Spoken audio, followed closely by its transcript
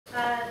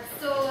I'm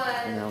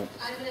going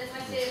to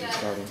talk to you about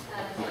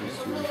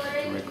orbital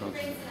ordering,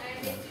 cuprates, and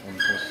iron-based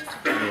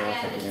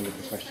superconductors. And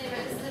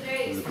disclaimer, this is a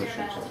very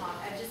experimental talk.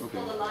 I've just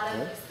pulled a lot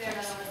of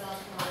experimental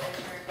results from the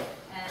literature,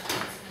 and I'm just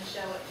going to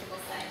show what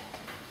people say.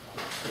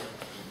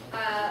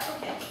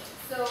 Okay,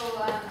 so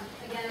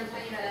again, I'm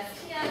talking about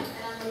STM,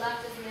 and on the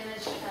left is an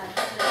image, and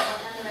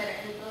on the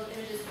right are both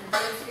images from the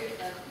script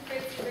of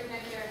cuprate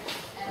superconductor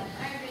and an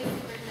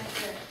iron-based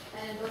superconductor,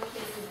 and in both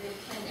cases they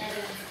obtained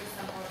evidence for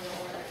some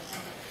orbital order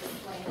and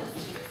explain those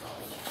two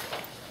results.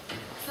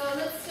 So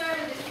let's start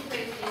with the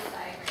cuprate phase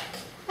diagram.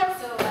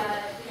 So we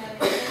have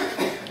an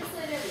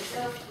insulator, we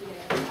dope, we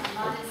have a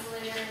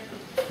non-insulator,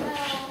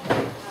 metal,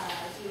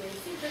 do a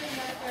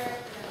superconductor,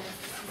 we're going to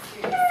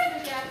see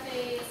pseudogap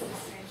phase, a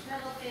strange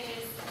metal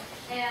phase,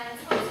 and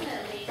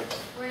ultimately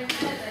we're in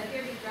kind of a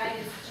here we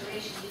dragon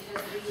situation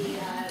because we think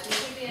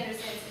we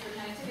understand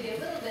superconductivity a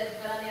little bit,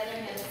 but on the other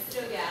hand, the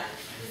pseudogap,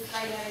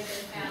 despite having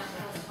been found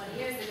almost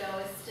 20 years ago,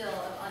 is still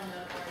of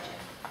unknown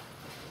origin.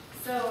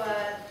 So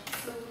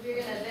we're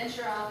going to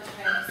venture off and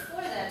try to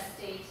explore that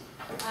state.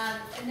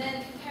 And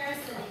then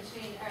comparison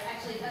between, or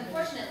actually,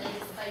 unfortunately,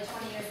 despite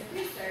 20 years of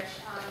research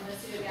on the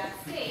pseudogap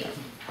state,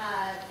 it's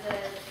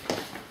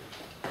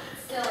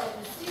still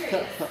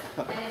mysterious.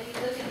 And if you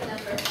look at the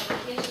number of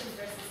publications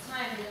versus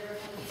time, the number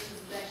of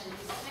publications is actually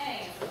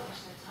decaying as a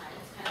function of time.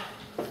 It's kind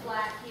of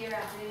flat here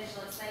after the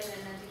initial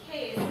excitement and then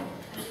decays.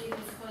 And so you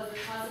can suppose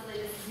that possibly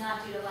this is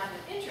not due to lack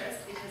of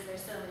interest because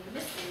there's so many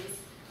mysteries,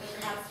 but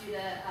perhaps due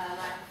to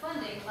lack of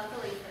funding.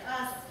 Luckily for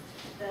us,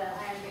 the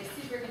iron-based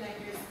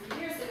superconductors 3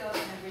 years ago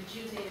kind of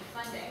rejuvenated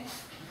funding.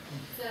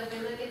 So if we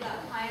look at the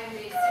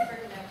iron-based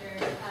superconductor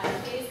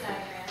phase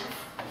diagrams,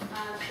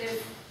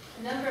 there's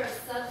a number of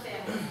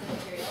subfamilies of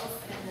materials,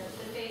 and the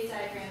phase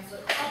diagrams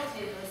look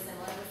qualitatively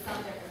similar with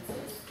some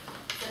differences,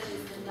 such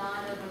as the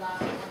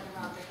non-overlapping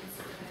orthorhombic and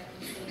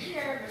superconducting state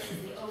here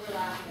versus the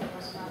overlapping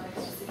orthorhombic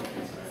and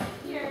superconducting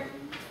state here.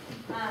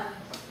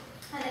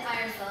 And the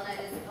iron selenide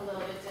is a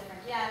little bit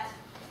different yet,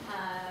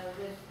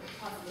 with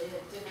possibly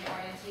a different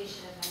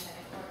orientation of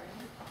magnetic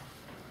ordering.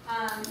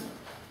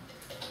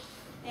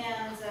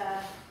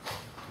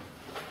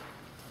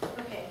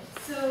 Okay,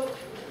 so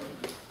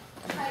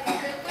the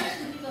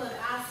question people have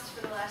asked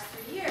for the last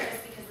 3 years,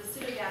 because the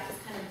pseudogap has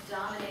kind of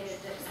dominated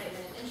the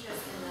excitement and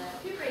interest in the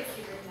cuprate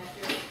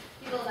superconductors,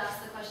 people have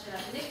asked the question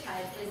about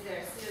pnictides, is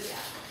there a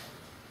pseudogap?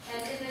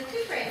 And in the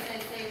cuprates,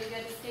 I'd say we've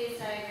got this phase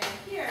diagram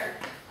here,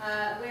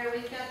 where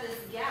we've got this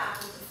gap,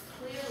 which is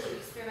clearly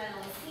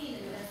experimentally seen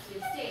in the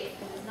density of state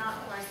and does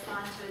not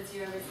correspond to a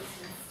zero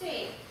resistance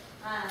state.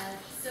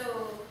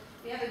 So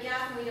we have a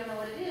gap and we don't know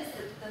what it is.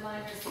 The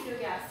moniker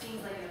pseudogap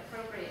seems like an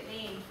appropriate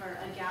name for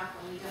a gap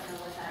when we don't know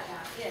what that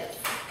gap is.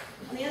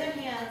 On the other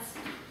hand,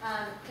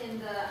 in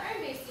the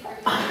iron-based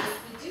superconductors,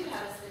 we do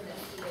have a spin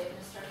density wave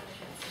and a structural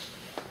transition.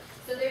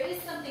 So there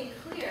is something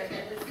clear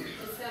that was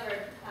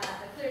discovered,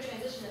 a clear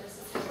transition that was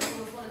discovered.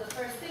 It was one of the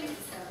first things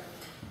discovered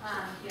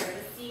here. It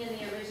was seen in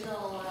the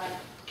original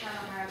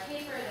O'Hara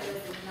paper. There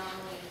was an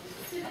anomaly in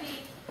diffusivity,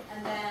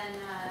 and then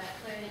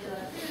Claire de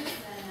la Cruz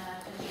and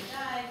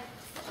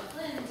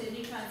Hoffman did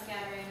neutron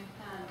scattering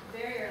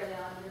very early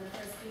on, within the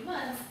first few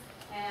months,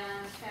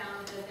 and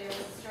found that there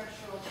was a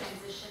structural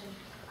transition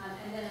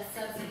and then a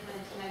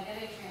subsequent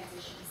magnetic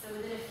transition. So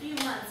within a few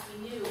months,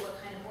 we knew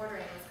what kind of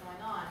ordering was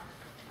going on,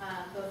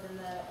 both in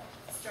the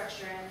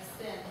structure and the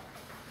spin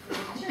of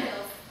the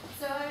materials.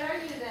 So I would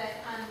argue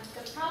that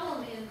the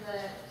problem in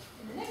the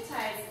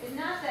pnictides is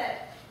not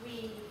that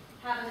we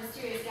have a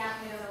mysterious gap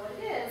and we don't know what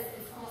it is.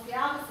 It's almost the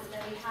opposite,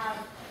 that we have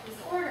this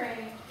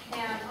ordering,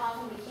 and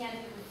often we can't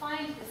even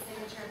find the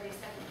signature of the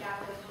expected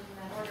gap that comes from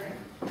that ordering.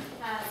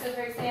 So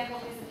for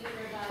example, here's a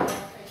paper by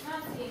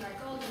Krasnowski and Mark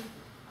Golden,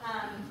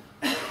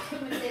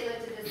 which they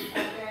looked at this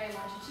barium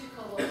 122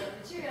 cobalt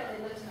material.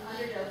 They looked at an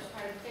underdosed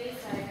part of the phase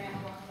diagram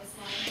along this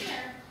line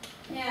here,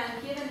 and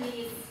given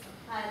these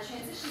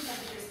transition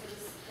temperatures for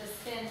the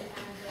spin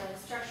and the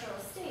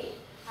structural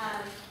state,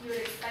 you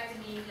would expect a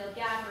mean field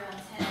gap around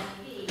 10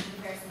 MeV in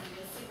comparison to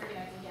the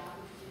superconducting gap,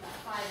 which would be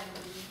about 5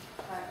 MeV,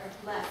 or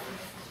less in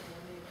this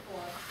material, maybe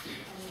 4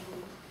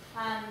 MeV.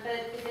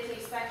 But if they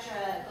take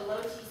spectra below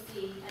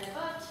TC and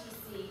above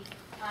TC,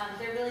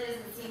 there really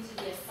doesn't seem to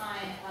be a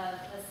sign of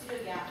a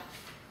pseudogap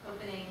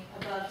opening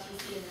above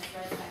TC in this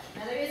red spectrum.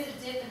 Now there is a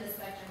dip in the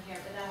spectrum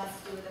here, but that has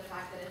to do with the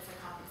fact that it's a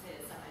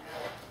compensated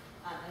semi-metal.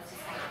 That's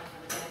just kind of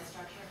from the band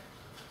structure.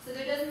 So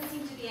there doesn't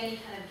seem to be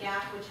any kind of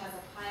gap which has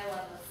a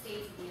pileup of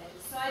states at the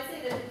edges. So I'd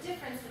say that the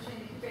difference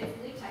between the cuprates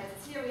and pnictides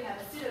is here we have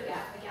a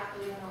pseudogap, a gap that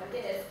we don't know what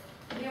it is,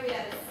 and here we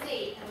have a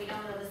state, and we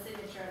don't know the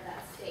signature of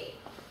that state.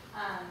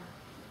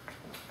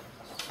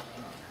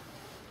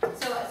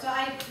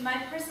 My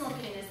personal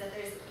opinion is that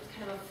there's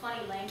kind of a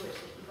funny language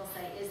that people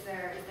say, is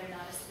there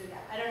not a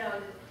pseudogap? I don't know.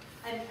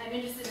 I'm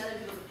interested in other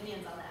people's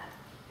opinions on that.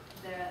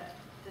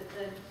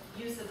 The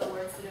use of the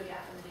word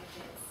pseudogap in the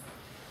dictates.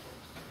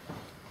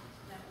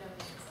 No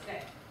opinions.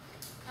 Okay.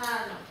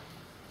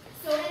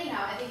 So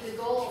anyhow, I think the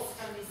goals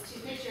from these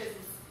two pictures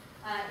is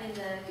in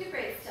the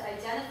cuprates to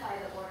identify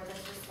the order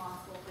that's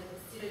responsible for the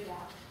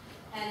pseudogap,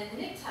 and and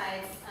in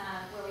pnictides,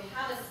 where we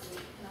have a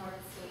state, an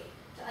ordered state,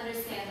 to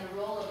understand the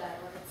role of that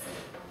ordered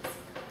state on the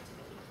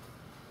superconductivity.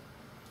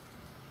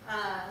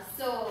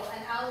 So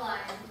an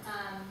outline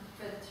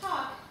for the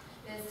talk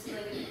is to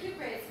look at the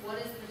cuprates.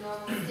 What is the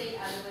normal state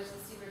out of which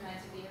the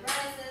superconductivity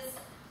arises?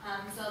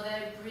 So I'll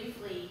very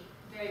briefly,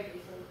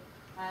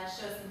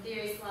 show some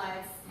theory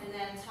slides, and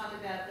then talk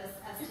about this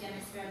STM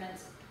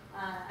experiment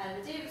out of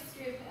the Davis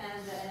group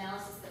and the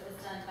analysis that was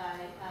done by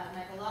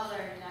Michael Lawler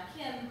and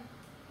ICAM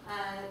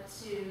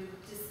to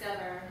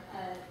discover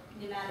a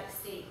pneumatic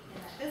state in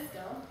that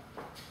visco.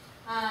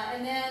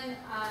 And then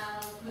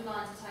I'll move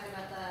on to talk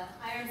about the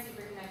iron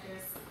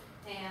superconductors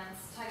and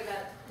talk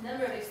about a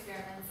number of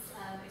experiments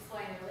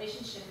exploring the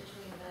relationship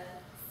between the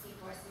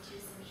C4, C2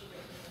 symmetry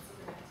breaking and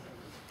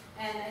superconductivity.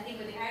 And I think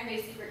with the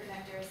iron-based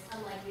superconductors,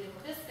 unlike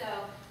beautiful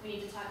visco, we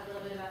need to talk a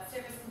little bit about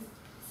surface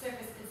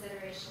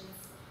considerations.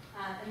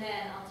 And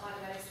then I'll talk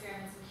about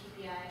experiments in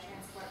QPI,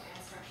 transport,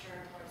 nanostructure,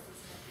 and vortices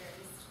and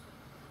impurities.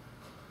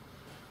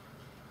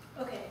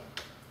 Okay,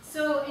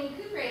 so in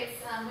cuprates,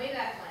 way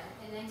back when,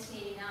 in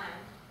 1989,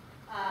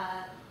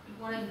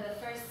 one of the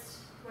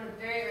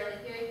very early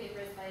theory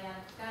papers by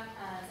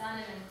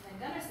Zanen and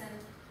Gunnarsson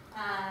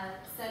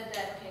said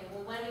that, okay,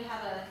 well, when we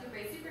have a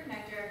cuprate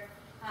superconductor,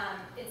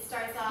 it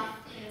starts off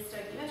in a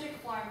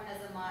stoichiometric form as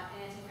an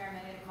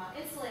antiferromagnetic Mott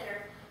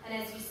insulator,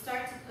 and as you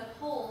start to put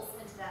holes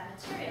into that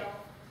material,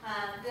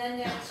 then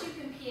there are two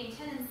competing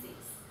tendencies.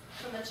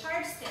 From a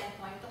charge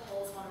standpoint, the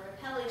holes want to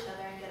repel each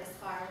other and get as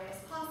far away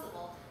as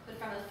possible. But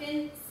from a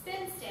spin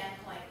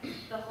standpoint,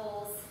 the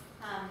holes,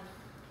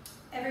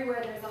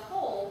 everywhere there's a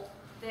hole,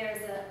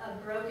 there's a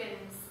broken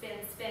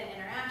spin-spin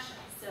interaction.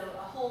 So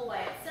a hole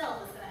by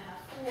itself is going to have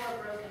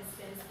 4 broken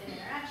spin-spin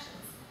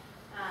interactions.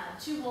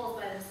 2 holes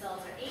by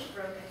themselves are 8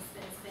 broken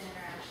spin-spin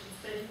interactions.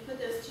 But if you put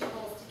those 2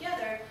 holes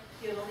together,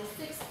 you have only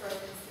 6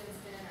 broken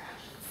spin-spin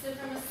interactions. So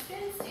from a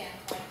spin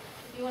standpoint,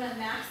 if you want to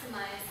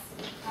maximize,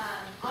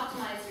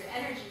 optimize your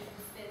energy from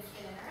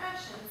spin-spin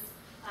interactions,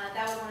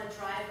 that would want to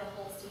drive the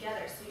holes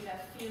together so you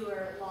have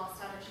fewer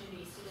lost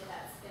opportunities to get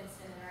that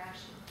spin-spin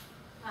interaction.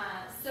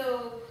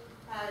 So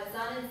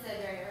Zanen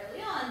said very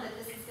early on that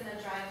this is going to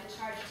drive the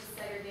charge to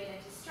segregate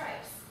into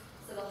stripes.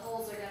 So the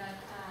holes are going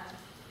to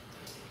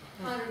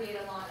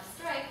congregate along a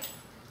stripe,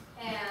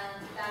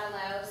 and that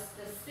allows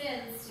the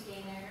spins to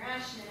gain their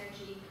interaction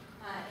energy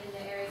in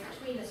the areas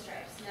between the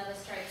stripes. Now the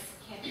stripes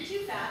can't be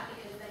too fat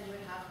because then you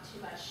would have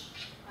too much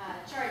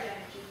charge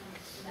energy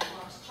from that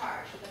lost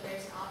charge, but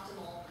there's an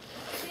optimal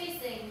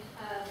spacing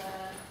of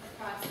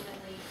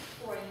approximately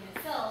 4 unit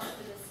cells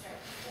for this stripe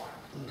to form.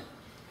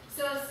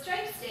 So a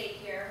stripe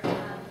state here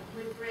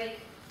would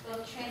break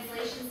both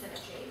translation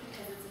symmetry,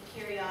 because it's a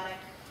periodic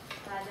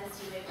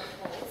density wave of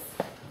holes,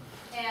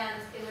 and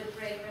it would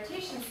break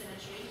rotation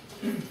symmetry,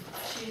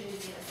 choosing to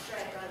be in a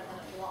stripe rather than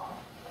a blob.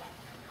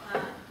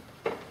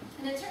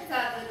 And it turns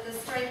out that the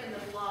stripe and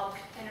the blob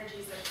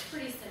energies are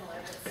pretty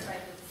similar, but the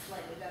stripe is a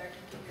slightly better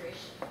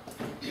configuration.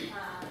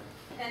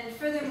 And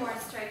furthermore,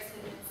 stripes have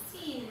been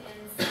seen in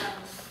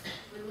some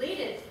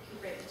related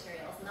cuprate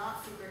materials, not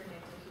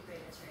superconducting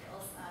cuprate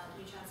materials.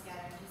 Neutron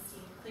scattering has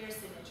seen clear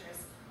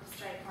signatures of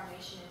stripe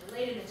formation in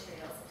related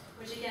materials,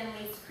 which again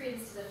leads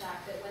credence to the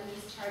fact that when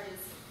these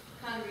charges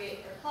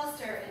congregate or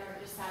cluster in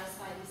order to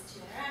satisfy these 2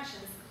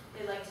 interactions,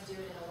 they like to do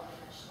it in a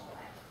one-dimensional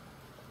way.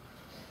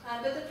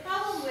 But the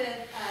problem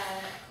with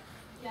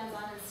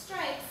Zanen's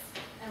stripes,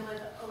 and with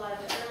a lot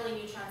of the early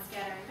neutron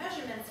scattering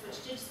measurements, which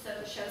did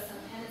show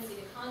some tendency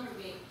to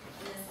congregate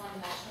in this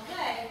one-dimensional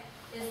way,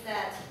 is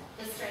that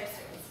the stripes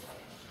are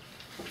insulating.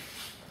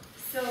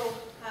 So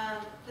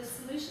the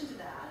solution to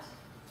that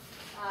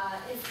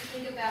is to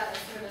think about a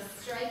sort of a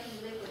stripy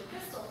liquid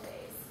crystal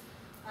phase.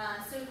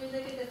 So if we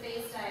look at the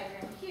phase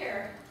diagram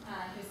here,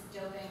 here's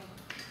doping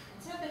and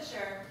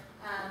temperature.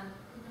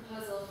 The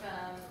proposal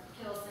from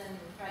Kittelson,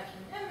 Fradkin,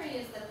 and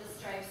Emery is that the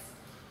stripes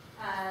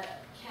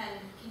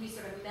can be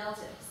sort of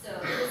melted. So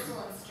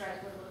crystalline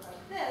stripe would look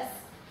like this,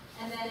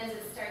 and then as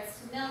it starts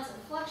to melt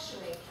and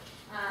fluctuate,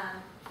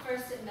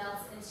 first it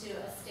melts into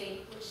a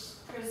state which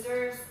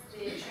preserves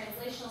the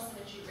translational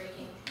symmetry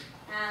breaking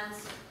and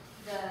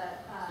the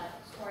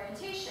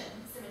orientation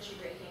symmetry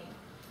breaking,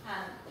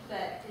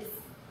 but is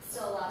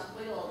still allowed to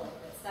wiggle a little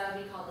bit. So that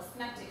would be called the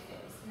smectic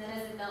phase. And then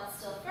as it melts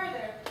still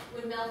further, it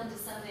would melt into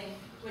something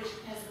which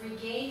has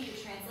regained the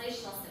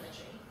translational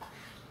symmetry,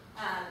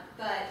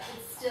 but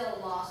it's still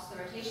lost the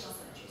rotational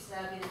symmetry. So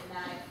that would be the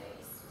pneumatic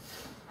phase.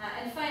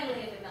 And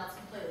finally, if it melts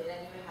completely,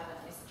 then you would have an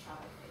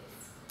isotropic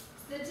phase.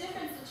 So the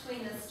difference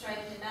between the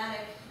striped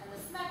pneumatic and the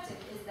smectic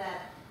is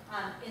that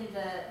in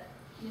the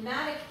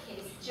pneumatic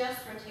case,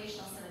 just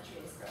rotational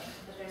symmetry is broken,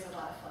 but there's a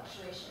lot of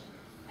fluctuation.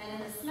 And in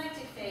the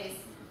smectic phase,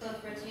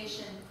 both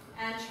rotation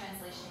and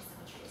translation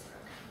symmetry is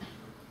broken.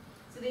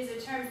 So these are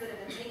terms that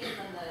have been taken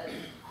from the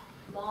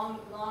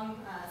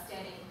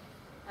long-standing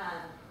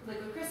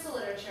liquid crystal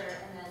literature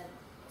and then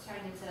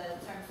turned into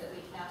terms that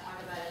we can now talk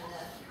about in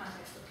the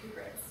context of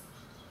cuprates.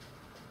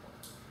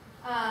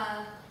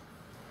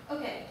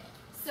 Okay,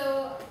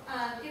 so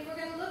if we're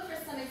going to look for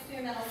some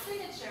experimental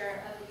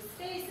signature of these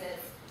phases,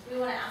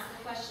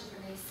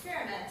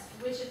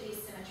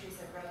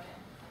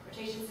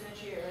 rotation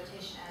symmetry or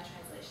rotation and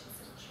translation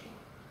symmetry.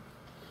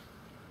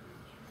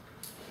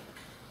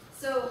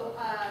 So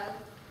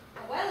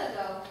a while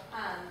ago,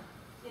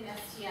 in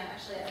STM,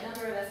 actually a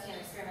number of STM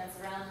experiments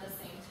around the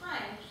same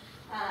time,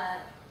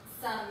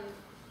 some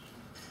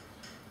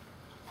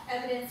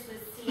evidence was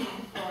seen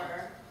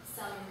for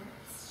some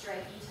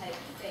stripy type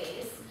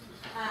phase,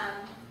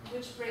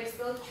 which breaks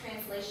both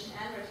translation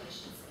and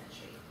rotation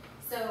symmetry.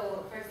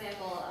 So, for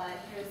example,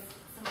 here's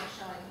someone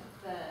showing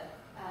that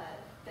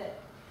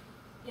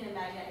in a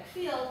magnetic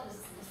field, this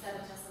is the 7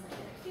 Tesla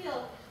magnetic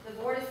field, the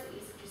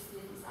vortices, which you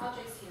see in these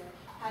objects here,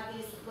 have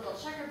these little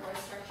checkerboard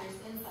structures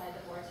inside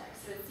the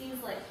vortex. So it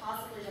seems like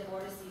possibly the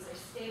vortices are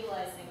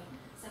stabilizing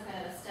some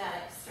kind of a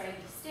static,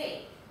 stripy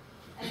state.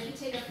 And if you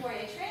take a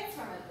Fourier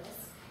transform of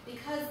this,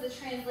 because the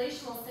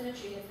translational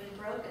symmetry has been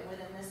broken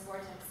within this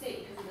vortex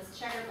state because of this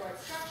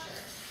checkerboard structure,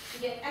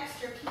 you get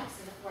extra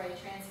peaks in the Fourier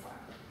transform.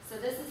 So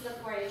this is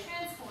the Fourier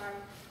transform.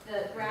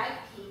 The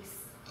Bragg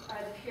peaks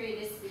are the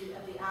periodicity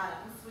of the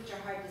atoms, which are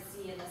hard to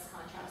see in this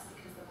contrast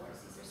because the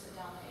vortices are so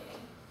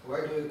dominating.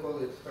 Why do you call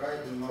it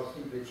stride and not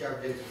simply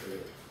charge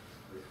density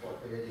with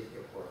what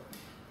periodicity of course?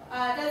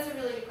 That's a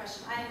really good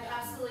question. I have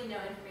absolutely no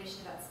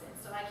information about spin,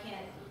 so I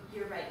can't,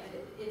 you're right,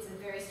 but it's a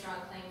very strong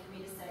claim for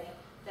me to say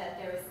that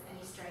there is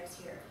any stripes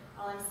here.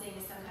 All I'm seeing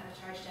is some kind of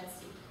charge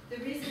density.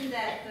 The reason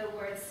that the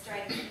word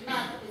stripe came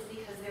up is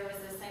because there was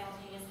a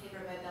simultaneous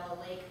paper by Bella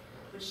Lake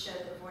which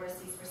showed that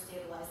vortices were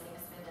stabilizing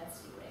a spin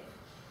density wave.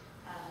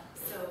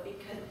 So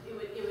because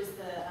it was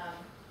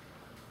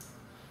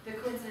the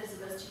coincidence of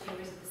those two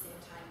papers at the same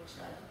time which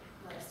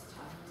led us to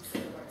talk to say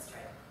the word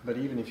stripe. But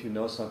even if you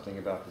know something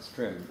about the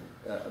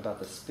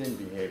spin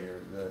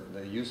behavior,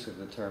 the use of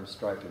the term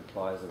stripe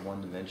implies a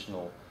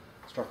one-dimensional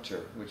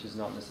structure, which is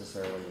not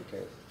necessarily the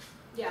case.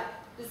 Yeah,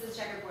 this is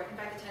checkerboard. In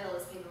fact, the title of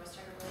this paper was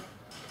checkerboard.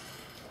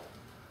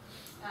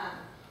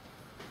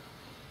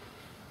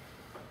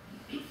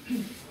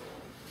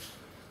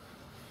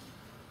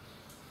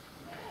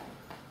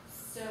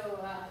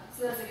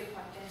 So that's a good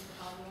point. Thanks for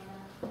calling me on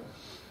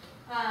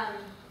that.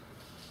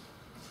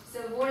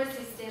 So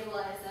vortices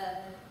stabilize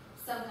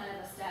some kind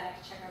of a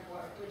static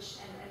checkerboard, which,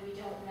 and we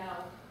don't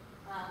know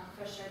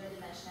for sure the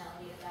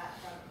dimensionality of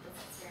that from this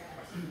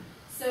experiment.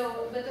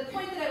 So, but the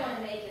point that I want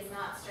to make is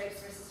not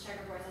stripes versus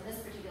checkerboards on this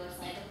particular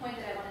slide. The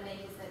point that I want to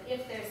make is that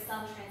if there's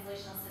some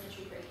translational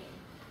symmetry breaking,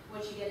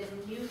 what you get is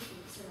new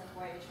peaks in the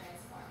Fourier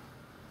transform.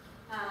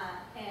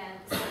 And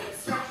so the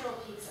structural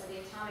peaks are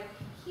the atomic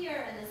peak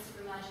here and the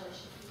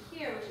supermodulation peak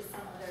here, which is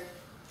some other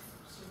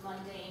sort of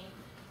mundane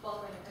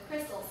bulk ring of the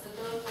crystal. So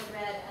both the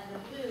red and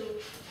the blue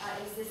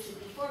existed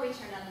before we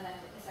turned on the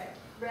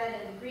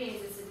red and the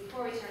green existed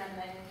before we turned on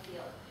the magnetic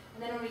field. And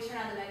then when we turn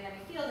on the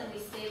magnetic field and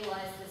we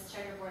stabilize this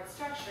checkerboard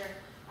structure,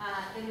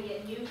 then we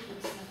get new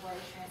peaks in the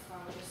Fourier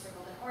transform, which are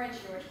circled in orange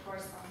here, which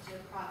correspond to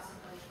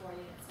approximately 4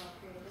 units of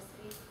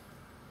periodicity.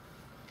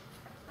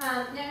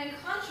 Now in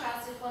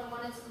contrast, if one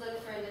wanted to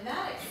look for a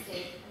nematic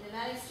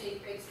state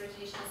breaks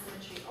rotational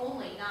symmetry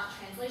only, not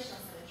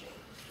translational symmetry.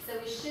 So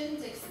we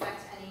shouldn't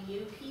expect any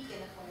new peak in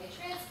the Fourier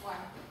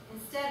transform.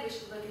 Instead, we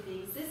should look at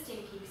the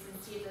existing peaks and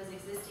see if those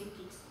existing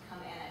peaks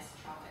become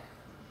anisotropic.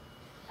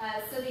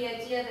 So the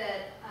idea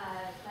that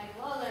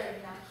Michael Lawler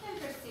and ICAM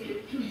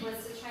pursued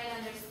was to try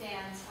and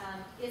understand,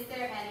 is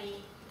there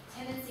any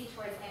tendency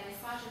towards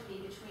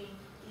anisotropy between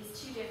these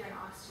two different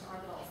oxygen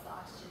orbitals, the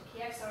oxygen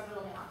px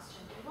orbital and the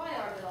oxygen py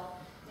orbital?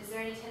 Is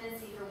there any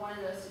tendency for one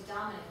of those to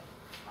dominate?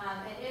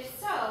 And if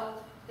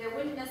so, there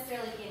wouldn't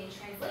necessarily be any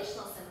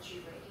translational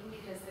symmetry breaking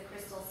because the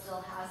crystal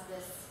still has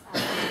this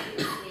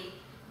periodicity,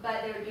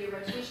 but there would be a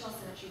rotational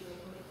symmetry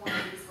breaking if one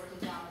of these were to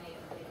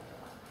dominate over the other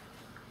one.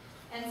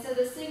 And so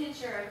the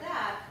signature of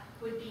that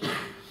would be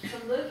to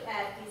look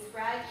at these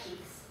Bragg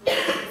peaks, which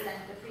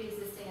represent the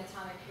pre-existing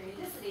atomic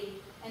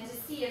periodicity, and to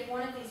see if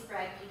one of these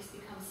Bragg peaks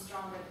becomes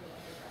stronger than the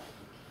other Bragg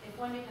peak. If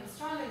one becomes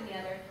stronger than the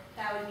other,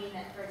 that would mean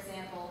that, for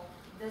example,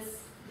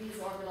 these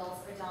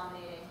orbitals are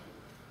dominating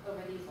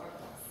over these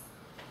orbitals.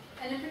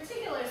 And in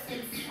particular,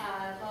 since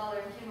Lawler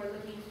and Kim were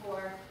looking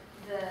for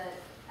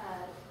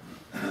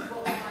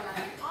what was going on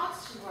in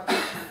oxygen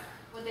orbitals,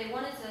 what they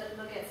wanted to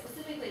look at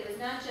specifically was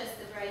not just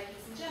the Bragg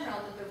peaks in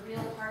general, but the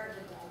real part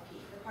of the Bragg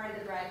peak, the part of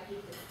the Bragg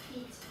peak that's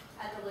peaked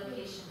at the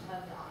location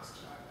of the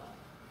oxygen orbital.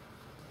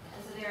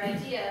 And so their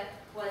idea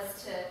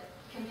was to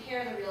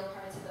compare the real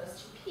parts of those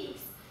two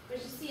peaks,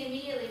 but you see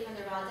immediately from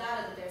the raw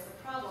data that there's a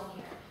problem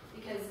here,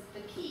 because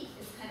the peak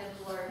is kind of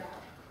blurred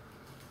out.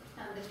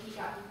 The peak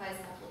occupies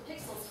multiple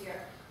pixels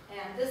here,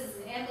 and this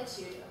is an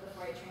amplitude of the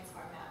Fourier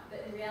transform map,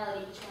 but in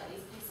reality each one of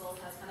these pixels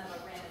has kind of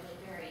a randomly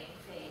varying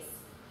phase.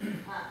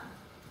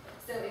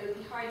 So it would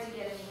be hard to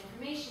get any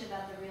information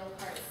about the real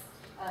parts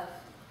of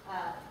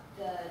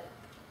the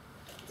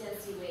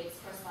density waves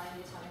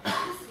corresponding to atomic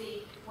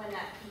periodicity when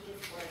that peak is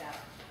blurred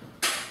out.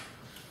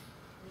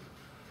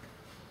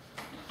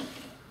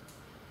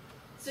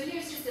 So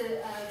here's just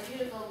a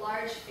beautiful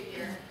large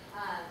figure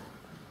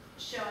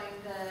showing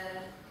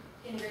the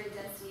integrated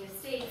density of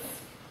states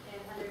in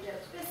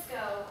underdoped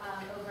visco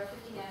over a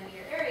 50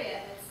 nanometer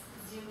area. And it's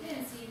zoomed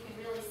in so you can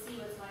really see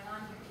what's going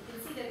on here. You can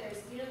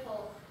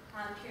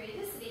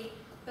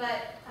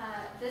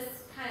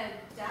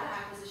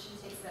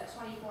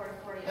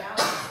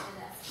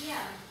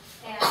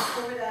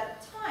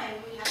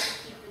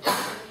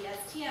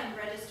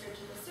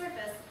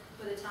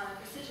atomic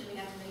precision, we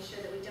have to make sure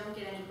that we don't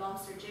get any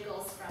bumps or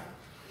jiggles from,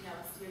 you know,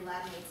 your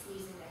lab mate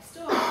sneezing next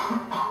door,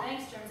 or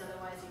angstroms,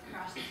 otherwise you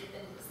crash into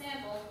the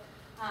sample.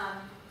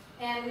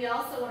 And we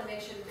also want to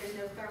make sure that there's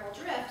no thermal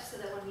drift, so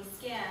that when we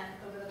scan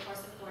over the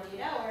course of 48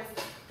 hours,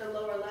 the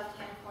lower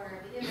left-hand corner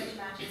of the image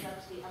matches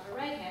up to the upper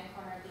right-hand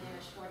corner of the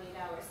image 48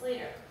 hours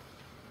later.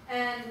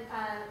 And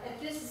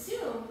at this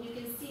zoom, you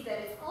can see that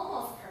it's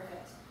almost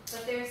perfect,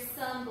 but there's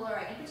some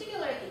blurring, in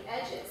particular at the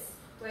edges,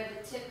 where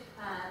the tip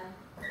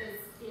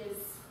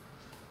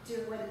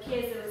where the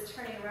piezo is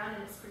turning around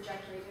in its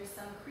trajectory. There's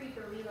some creep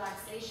or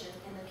relaxation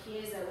in the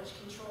piezo, which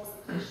controls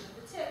the position of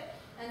the tip.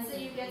 And so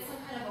you get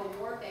some kind of a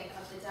warping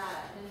of the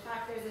data. And in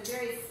fact, there's a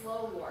very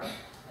slow warp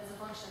as a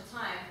function of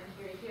time from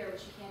here to here,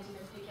 which you can't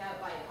even pick out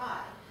by your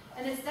eye.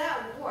 And it's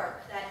that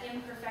warp, that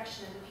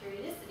imperfection of the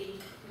periodicity,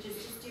 which is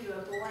just due to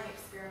a boring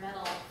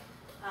experimental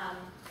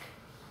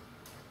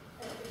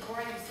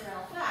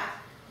fact,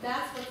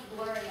 that's what's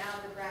blurring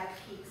out the Bragg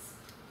peaks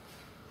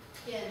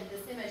in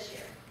this image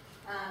here.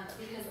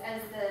 Because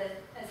as the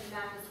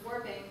map is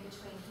warping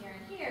between here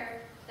and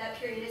here, that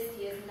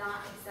periodicity is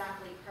not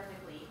exactly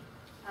perfectly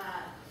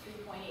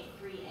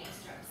 3.83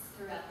 angstroms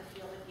throughout the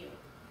field of view.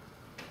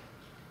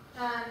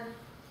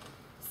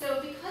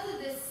 So because of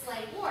this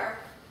slight warp,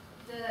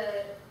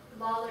 the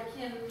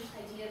Lawler-Kim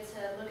idea to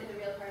look at the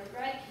real part of the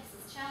Bragg peaks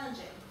is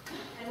challenging.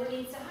 And what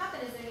needs to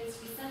happen is there needs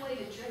to be some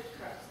way to drift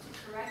correct, to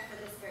correct for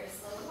this very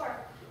slow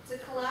warp, to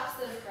collapse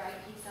those Bragg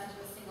peaks onto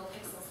a single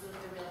pixel so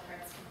that the real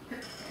parts can be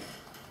compared.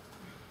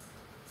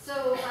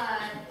 So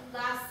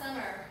last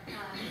summer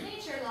in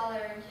Nature,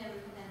 Lawler and Kim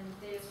and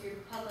Davis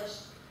group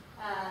published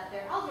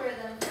their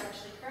algorithm for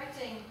actually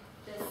correcting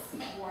this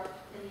warp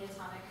in the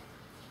atomic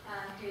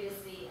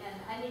periodicity. And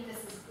I think this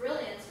is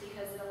brilliant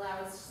because it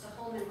allows just a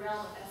whole new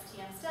realm of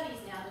STM studies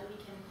now that we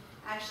can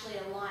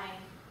actually align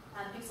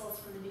pixels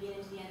from the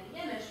beginning to the end of the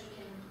image.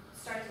 We can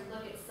start to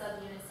look at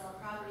subunit cell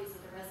properties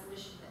with a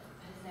resolution that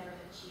has never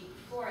been achieved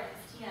before in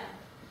STM.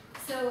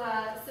 So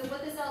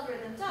what this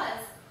algorithm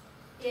does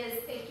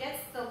is it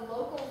gets the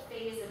local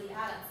phase of the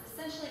atoms,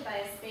 essentially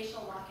by a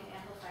spatial lock-in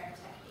amplifier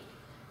technique.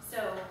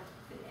 So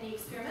any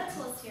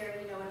experimentalists here,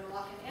 you know what a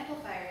lock-in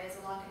amplifier is.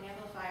 A lock-in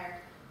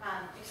amplifier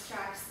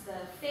extracts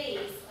the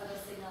phase of a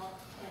signal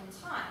in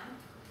time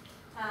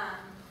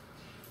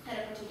at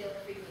a particular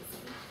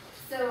frequency.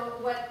 So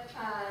what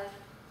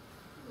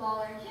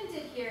Lawler and Kim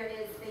did here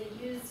is they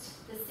used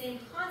the same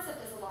concept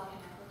as a lock-in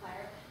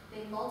amplifier.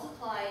 They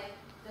multiplied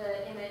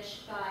the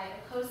image by a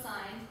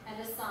cosine and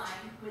a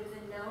sine with the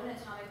known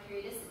atomic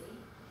periodicity,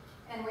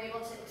 and we're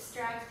able to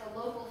extract the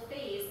local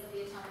phase of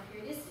the atomic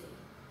periodicity.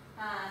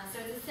 So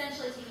it's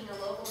essentially taking a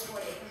local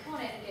Fourier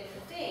component and getting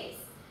the phase.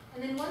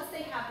 And then once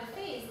they have the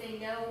phase,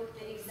 they know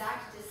the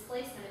exact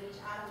displacement of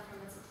each atom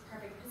from its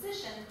perfect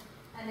position,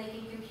 and they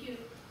can compute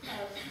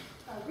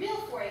a real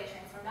Fourier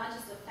transform, not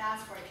just a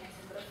fast Fourier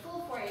transform, but a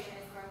full Fourier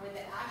transform with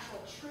the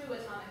actual true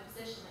atomic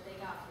position that they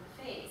got from the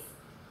phase.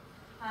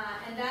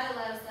 And that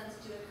allows them to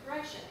do a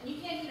correction. And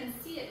you can't even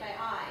see it by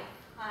eye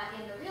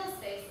in the real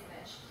space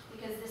image,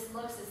 because this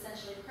looks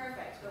essentially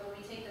perfect. But when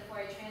we take the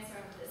Fourier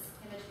transform of this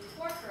image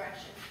before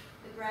correction,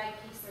 the Bragg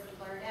peaks are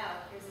blurred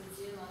out. Here's a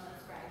zoom on those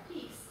Bragg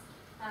peaks.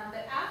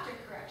 But after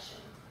correction,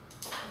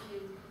 if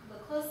you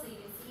look closely,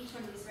 you can see each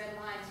one of these red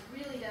lines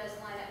really does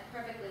line up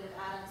perfectly with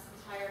atoms the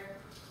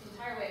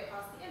entire way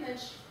across the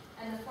image.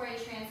 And the Fourier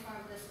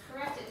transform of this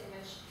corrected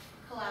image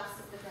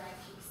collapses the Bragg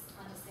peaks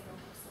onto single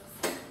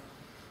pixels.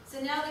 So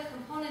now the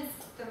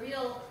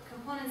real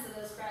components of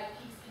those Bragg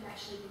peaks can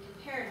actually be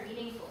compared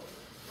meaningfully.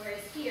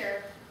 Whereas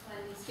here, when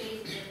these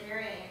phases are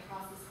varying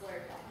across this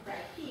blurred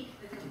Bragg peak,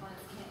 the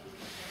components can't be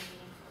compared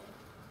meaningfully.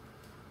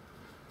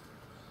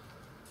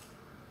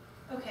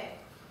 Okay,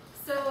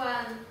 so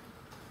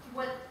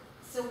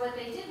what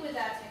they did with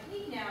that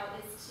technique now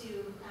is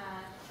to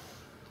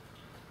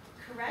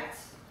correct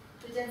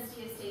the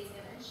density of states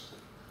image,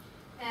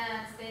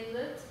 and they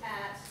looked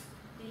at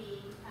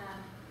the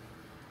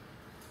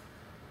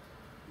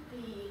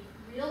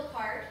real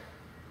part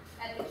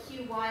at the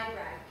QY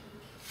Bragg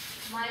peak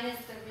minus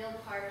the real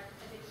part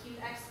at the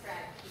QX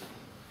Bragg peak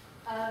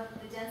of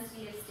the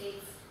density of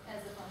states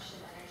as a function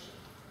of energy.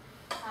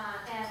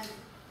 And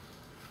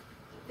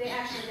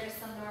there's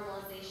some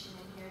normalization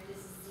in here.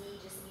 This Z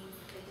just means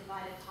that they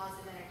divided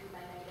positive energy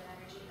by negative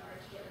energy in order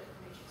to get rid of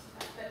the matrix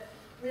effect. But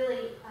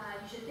really,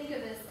 you should think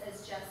of this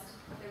as just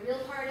the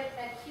real part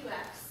at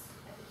QX,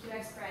 at the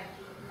QX Bragg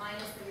peak,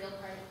 minus the real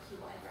part at the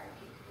QY Bragg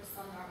peak with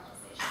some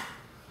normalization.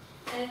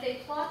 And if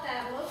they plot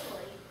that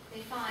locally,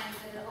 they find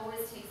that it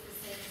always takes the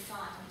same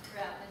sign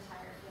throughout the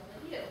entire field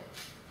of view.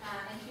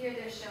 And here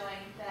they're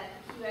showing that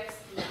the QX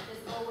peak is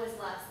always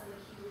less than the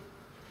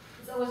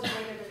it's always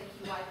greater than the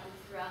QY peak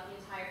throughout the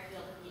entire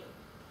field of view.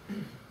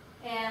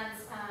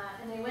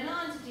 And they went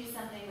on to do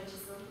something which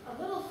is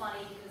a little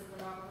funny because of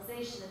the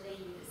normalization that they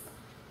use,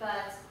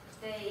 but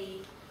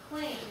they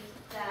claimed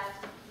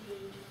that the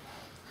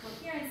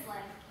coherence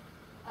length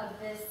of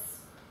this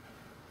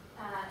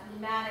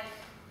pneumatic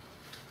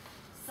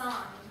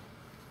sign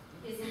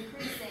is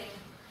increasing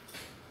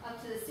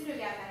up to the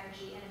pseudogap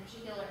energy, and in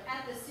particular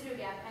at the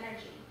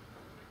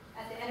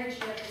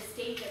energy of the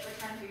state that we're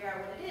trying to figure out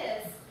what it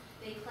is,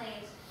 they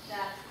claimed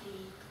that the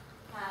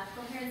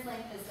coherence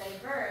length has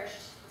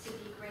diverged to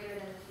be greater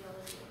than the field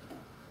of view.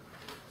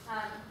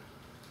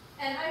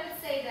 And I would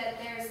say that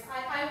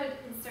I would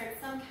insert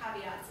some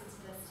caveats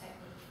into this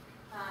technique.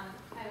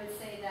 I would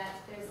say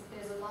that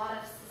there's a lot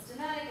of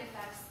systematic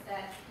effects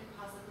that could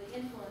possibly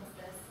influence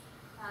this.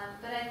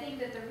 But I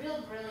think that the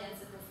real brilliance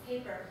of this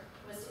paper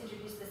was to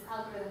introduce this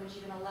algorithm which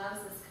even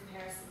allows this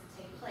comparison to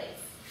take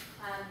place.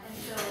 And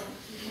so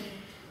you can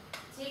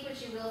take what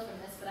you will from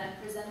this, but I'm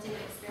presenting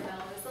an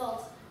experimental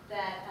result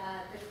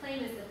that the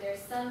claim is that there's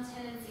some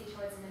tendency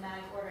towards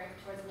pneumatic ordering,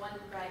 towards one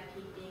Bragg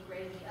peak being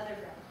greater than the other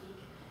Bragg peak,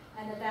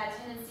 and that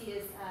tendency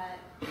is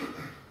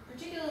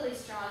particularly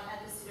strong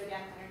at the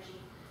pseudogap energy.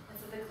 And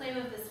so the claim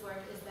of this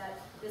work is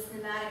that this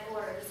pneumatic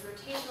order, this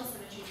rotational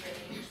symmetry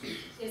gradient,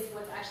 is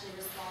what's actually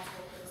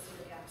responsible for the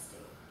pseudogap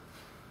state.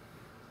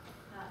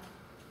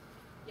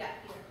 Yeah,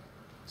 Peter.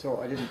 So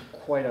I didn't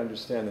quite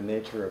understand the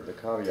nature of the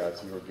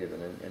caveats you were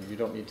given, and you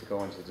don't need to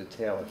go into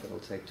detail if it'll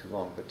take too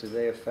long, but do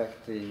they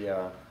affect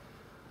the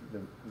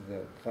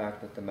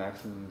fact that the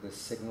maximum of this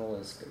signal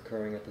is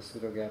occurring at the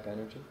pseudogap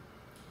energy?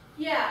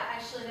 Yeah,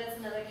 actually that's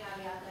another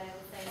caveat that I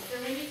would say. So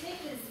when you take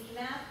the Z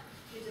map,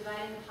 you're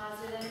dividing the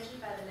positive energy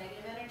by the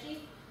negative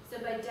energy. So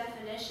by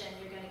definition,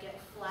 you're going to get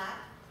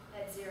flat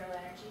at 0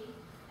 energy,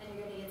 and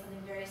you're going to get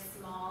something very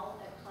small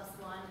at +1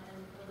 and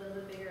a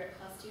little bit bigger at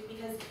 +2,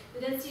 because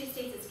the density of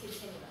states is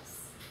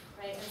continuous,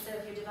 right? And so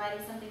if you're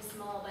dividing something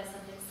small by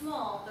something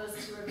small, those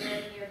two are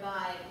very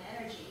nearby in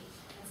energy.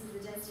 And since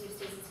the density of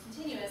states is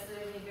continuous,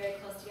 they're going to be very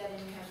close together,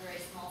 and you have a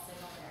very small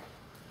signal there.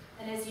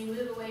 And as you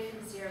move away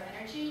from 0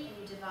 energy and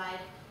you divide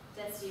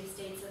density of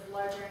states of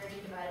larger energy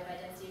divided by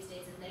density of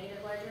states of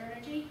negative larger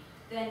energy,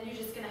 then you're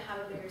just going to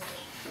have a bigger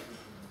signal.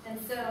 And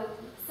so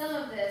some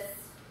of this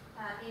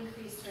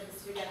increase toward the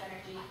pseudogap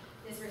energy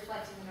is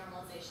reflecting the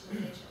normalization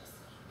that they chose.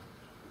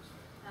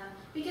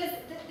 Because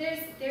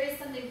there is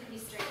something pretty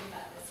strange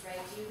about this,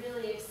 right? Do you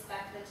really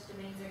expect that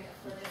domains are going to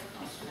flip as a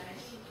function of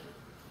energy?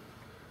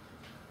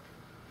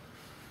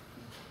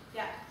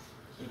 Yeah.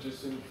 So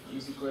just an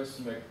easy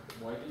question, like,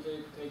 why did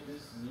they take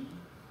this Z?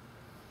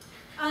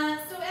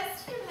 So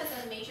STM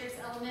has a matrix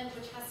element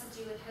which has to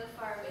do with how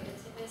far away the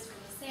tip is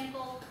from the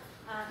sample,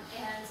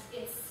 and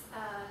it's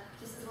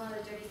this is one of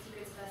the dirty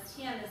secrets of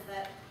STM, is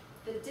that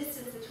the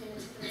distance between the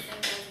tip and the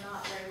sample is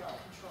not very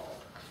well controlled.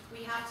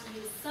 We have to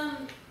use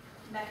some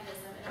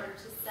mechanism in order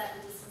to set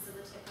the distance of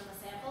the tip from the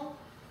sample,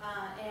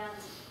 and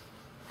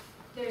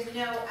there's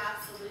no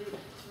absolute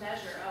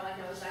measure. Oh, I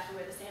know exactly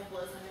where the sample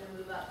is, I'm going to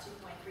move up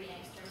 2.3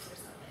 angstroms or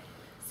something.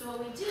 So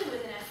what we do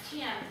with an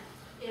STM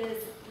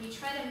is we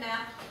try to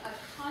map a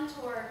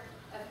contour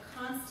of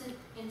constant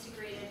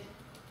integrated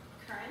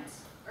current,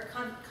 or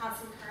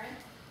constant current.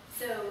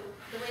 So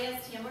the way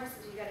STM works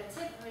is you've got a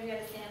tip and we've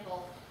got a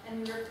sample,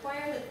 and we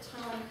require that the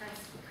tunneling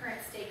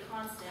current stay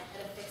constant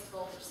at a fixed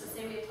voltage. So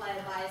say we apply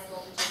a bias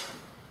voltage of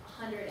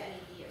 100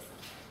 MeV or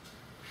something.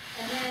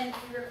 And then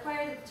we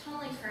require that the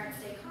tunneling current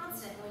stay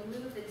constant when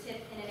we move the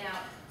tip in and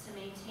out to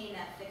maintain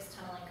that fixed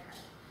tunneling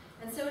current.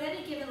 And so at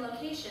any given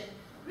location,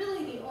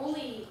 really the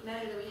only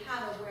measure that we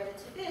have of where the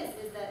tip is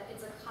that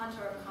it's a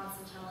contour of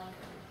constant tunneling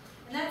current.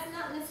 And that's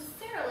not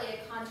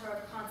necessarily a contour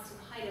of constant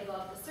height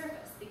above the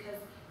surface, because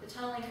the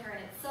tunneling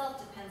current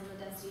itself depends on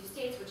the density of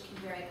states, which can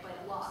vary quite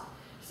a lot.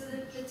 So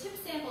the tip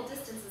sample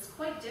distance is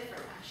quite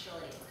different,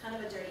 actually. It's kind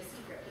of a dirty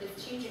secret, but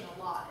it's changing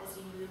a lot as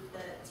you move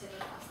the tip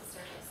across the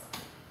surface.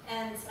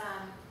 And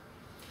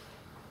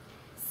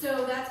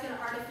so that's going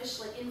to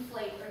artificially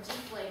inflate or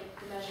deflate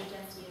the measured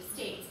density of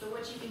states. But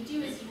what you can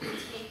do is you can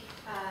take,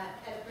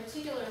 at a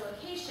particular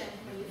location,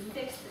 when you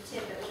fix the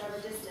tip at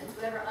whatever distance,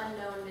 whatever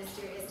unknown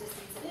mysterious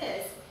distance it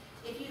is,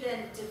 if you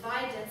then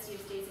divide density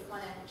of states at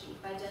one energy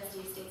by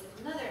density of states at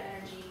another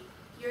energy,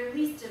 you're at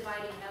least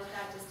dividing out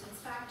that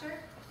distance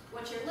factor.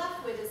 What you're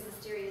left with is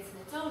mysterious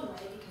in its own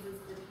way, because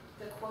it's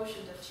the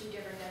quotient of two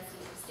different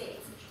densities of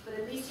states.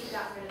 But at least you've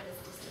gotten rid of this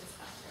distance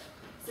factor.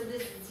 So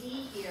this Z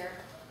here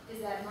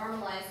is that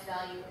normalized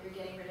value where you're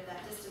getting rid of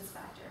that distance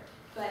factor,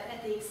 but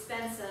at the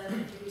expense of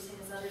introducing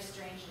this other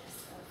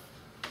strangeness of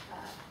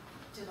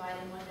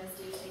dividing one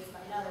density of states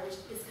by another, which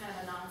is kind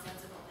of a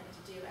nonsensical thing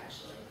to do,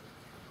 actually.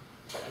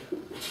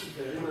 If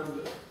I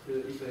remember,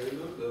 there is a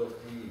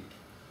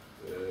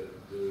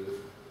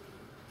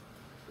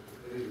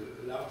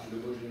large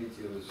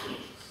homogeneity on the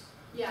surface.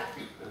 Yeah.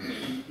 And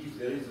if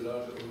there is a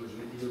large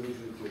homogeneity on the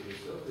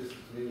surface,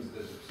 it means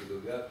that the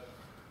pseudogap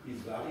is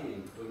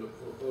varying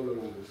all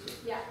along the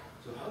surface. Yeah.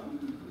 So how do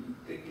you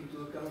take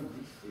into account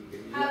this thing?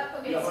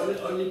 Okay, you're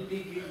so only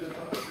picking the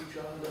parts which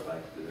are on the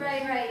right.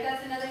 Right.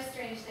 That's another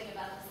strange thing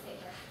about this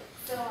paper.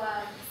 So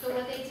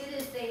what they did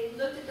is they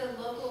looked at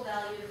the local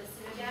value of the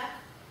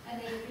pseudogap, and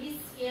they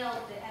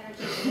rescaled the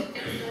energy.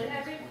 So at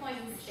every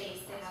point in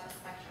space, they have a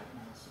spectrum.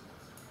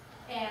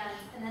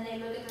 And then they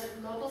look at the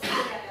local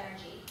pseudogap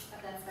energy of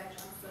that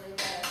spectrum. So they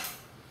read,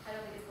 I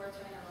don't think it's worth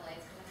turning on the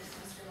lights because I'm just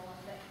going to scribble one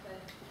thing, but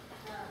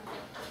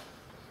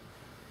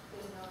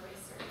there's no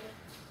eraser here.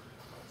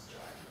 Let's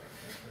draw it.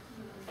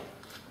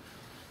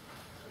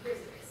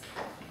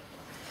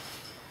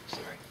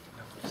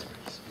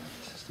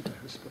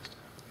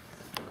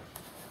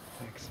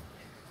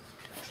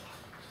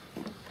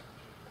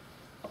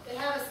 they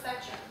have a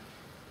spectrum,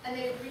 and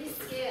they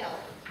rescale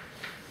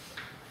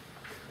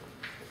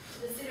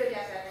the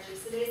pseudogap energy.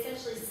 So they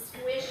essentially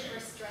squish or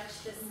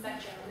stretch this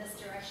spectrum in this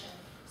direction,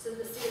 so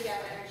the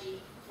pseudogap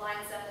energy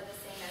lines up at the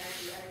same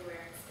energy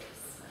everywhere in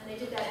space. And they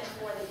did that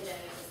before they did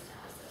any of this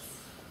analysis.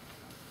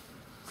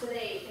 So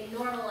they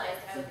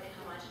normalized out the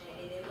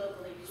homogeneity. They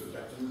locally So rescaled.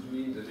 that would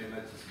mean the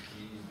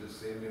nematicity is the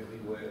same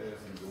everywhere,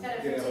 and don't At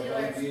a care particular-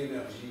 about the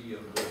energy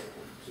of the.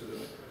 So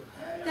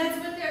That's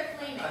what they're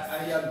claiming.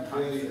 I am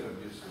very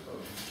obvious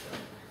about this.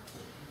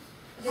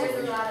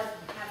 There's a lot of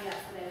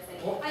caveats that I would say.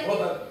 I think,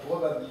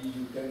 Probably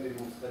you can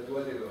demonstrate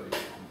whatever it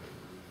is.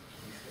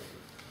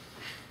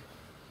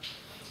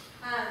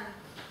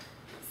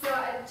 so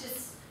I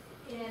just,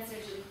 in answer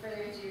to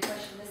further into your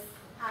question, this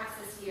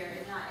axis here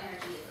is not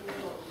energy, it's a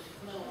little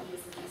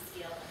use of these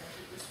scale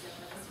energy, this scale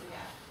of the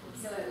pseudogap.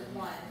 So it was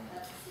 1,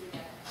 that's the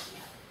pseudogap energy.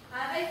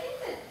 I think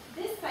that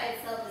this by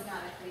itself is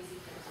not a crazy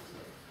thing to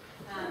do.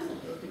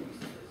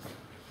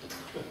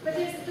 But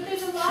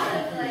there's a lot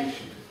of like,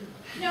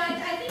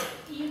 I think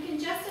you can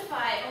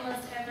justify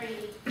almost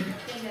everything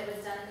that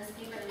was done in this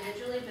paper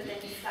individually, but then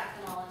you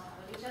stack them all on top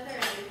of each other,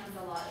 and it becomes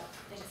a lot of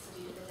things to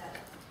do to the data.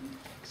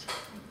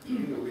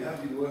 We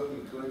have been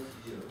working 20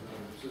 years on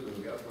the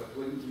pseudogap, but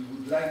what we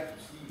would like to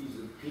see is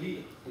a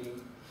clear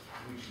thing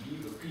which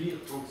gives a clear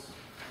answer.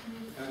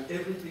 And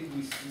everything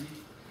we see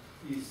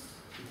is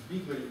a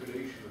big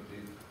manipulation of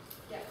data.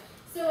 Yeah.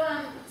 So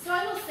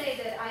I will say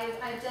that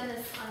I've done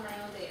this on my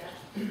own data,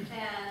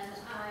 and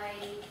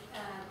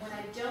when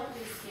I don't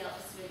rescale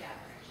the pseudogap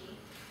energy,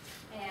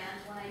 and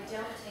when I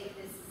don't take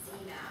this Z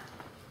map,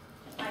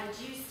 I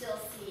do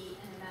still see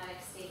a nematic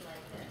state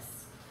like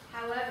this.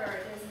 However,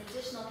 there's an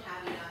additional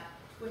caveat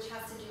which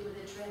has to do with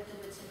the drift of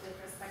the tip with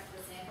respect to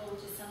the sample,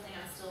 which is something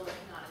I'm still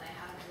working on, and I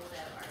haven't ruled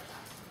out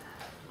artifacts from that.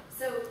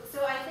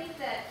 So I think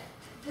that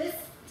this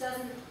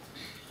doesn't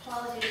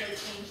qualitatively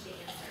change the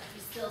answer.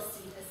 You still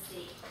see the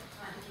state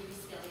if you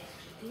rescale the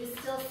energy. And you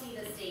still see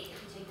the state if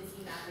you take the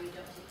Z map or you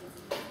don't take the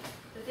Z map.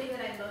 The thing that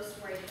I'm most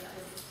worried about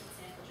is this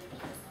sample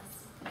drift business.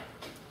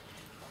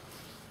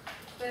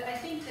 But I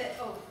think that,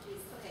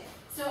 okay.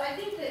 So I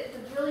think that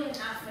the brilliant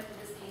aspect of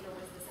this paper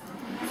was this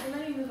element. So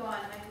let me move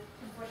on.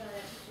 Unfortunately,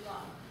 that took too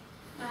long.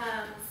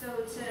 So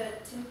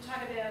to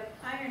talk about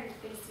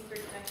iron-based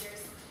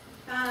superconductors,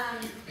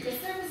 the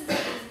surfaces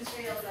of these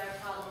materials are a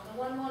problem. The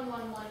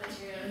 1111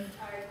 materials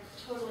are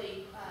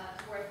totally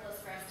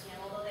worthless for STM,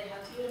 although they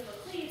have beautiful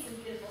cleaves and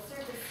beautiful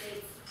surface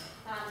states.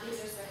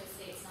 These are surface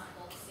states, not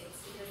bulk states,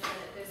 because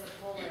there's a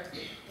polar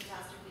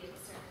catastrophe of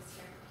the surface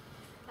here.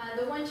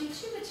 The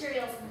 122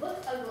 materials look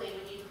ugly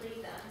when you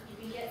cleave them. You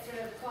can get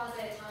sort of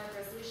quasi-atomic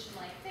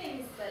resolution-like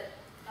things, but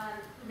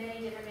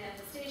many different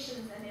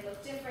manifestations, and they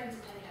look different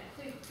depending on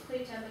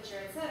cleave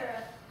temperature,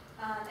 etc.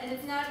 And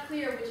it's not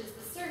clear which is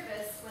the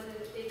surface, whether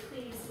it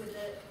cleaves with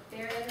the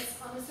bariums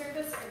on the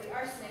surface or the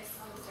arsenics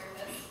on the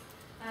surface.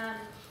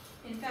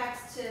 In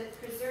fact, to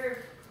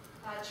preserve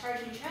charge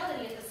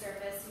neutrality at the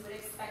surface, you would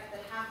expect that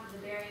half of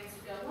the bariums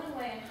would go one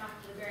way and half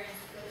of the bariums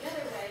would go the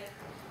other way,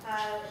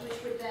 which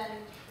would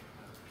then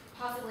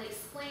possibly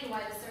explain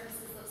why the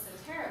surfaces look so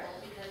terrible,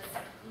 because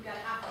you've got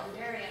half of the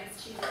bariums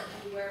choosing to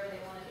be wherever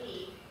they want to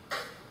be,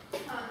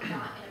 not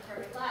in a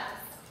perfect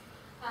lattice.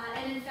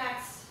 And in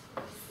fact,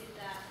 skip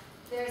that.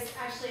 There's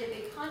actually a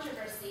big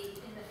controversy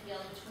in the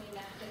field between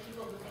the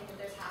people who think that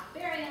there's half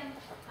barium,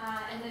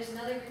 and there's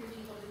another group of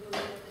people who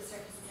believe that the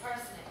surface is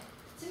arsenic.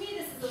 To me,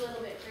 this is a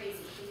little bit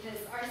crazy,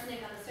 because arsenic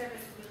on the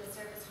surface would mean the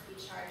surface would be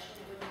charged, and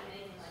it wouldn't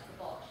be anything like the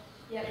bulk.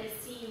 Yet we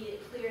see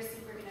clear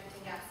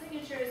superconducting gap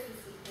signatures, we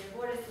see clear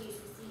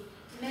vortices, we see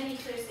many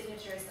clear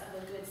signatures of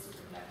a good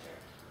superconductor.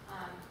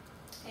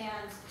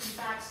 And in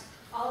fact,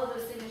 all of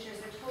those signatures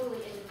are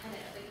totally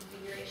independent of the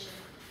configuration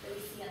that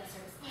we see on the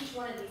surface. Each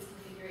one of these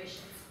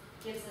configurations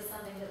gives us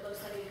something that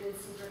looks like a good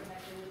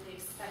superconductor with the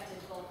expected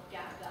bulk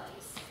gap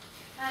values.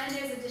 And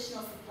there's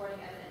additional supporting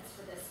evidence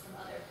for this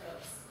from other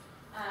probes.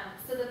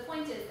 So the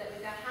point is that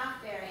we've got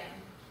half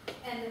barium,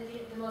 and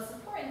the most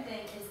important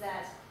thing is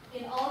that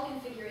in all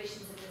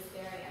configurations of this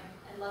barium,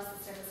 unless the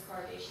surface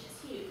corrugation is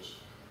huge,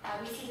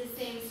 we see the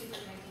same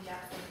superconducting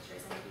gap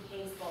signatures, and it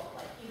behaves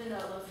bulk-like, even though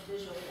it looks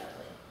visually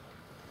ugly.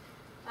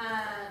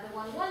 The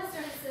 1-1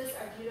 surfaces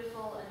are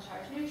beautiful and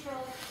charge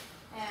neutral,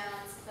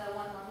 and the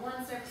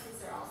 1-1-1 surfaces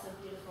are also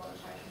beautiful and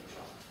charge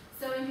neutral.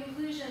 So in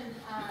conclusion,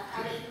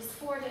 out of these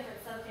 4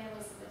 different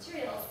subfamilies of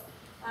materials,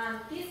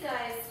 these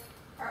guys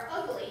are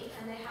ugly,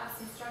 and they have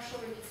some structural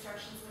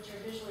reconstructions which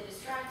are visually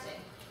distracting,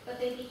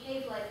 but they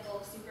behave like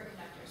bulk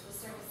superconductors. The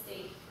surface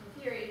state, from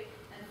theory,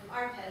 and from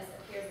ARPES,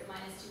 appears at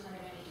 -200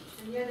 MeV.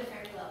 So near the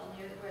Fermi level,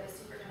 near where the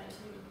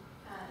superconducting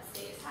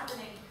state is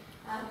happening,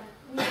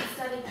 we can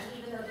study them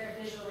even though they're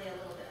visually a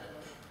little bit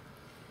ugly.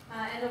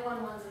 And the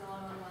 1-1s and the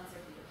 1-1-1s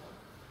are beautiful.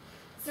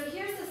 So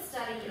here's a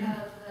study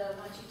of the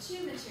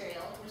 122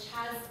 material, which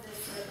has this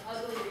sort of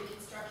ugly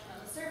reconstruction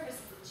on the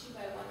surface. It's a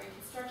 2x1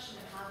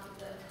 reconstruction of half of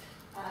the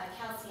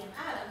calcium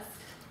atoms.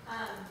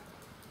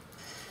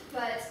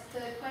 But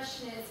the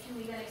question is, can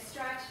we then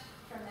extract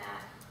from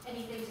that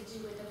anything to do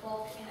with the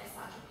bulk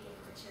anisotropy of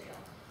the material?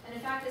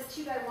 fact, this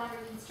 2x1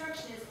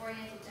 reconstruction is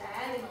oriented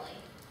diagonally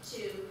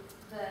to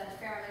the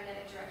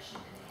ferromagnetic direction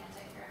and the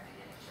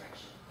anti-ferromagnetic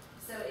direction.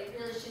 So it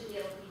really should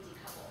be able to be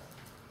decoupled.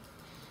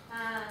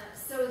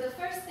 So the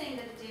first thing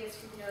that the Davis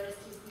group noticed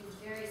is these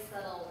very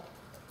subtle,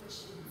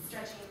 which is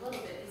stretching a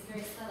little bit, these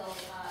very subtle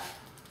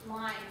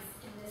lines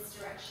in this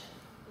direction,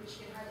 which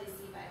you can hardly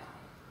see by eye.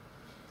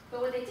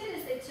 But what they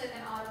did is they took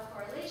an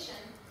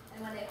autocorrelation,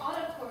 and when they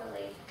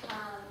autocorrelate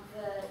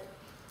the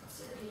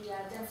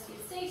density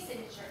of state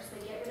signatures,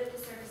 they get rid of the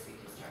surface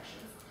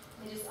reconstructions,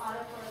 they just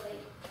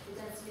autocorrelate the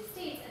density of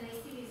states, and they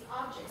see these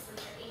objects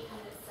which are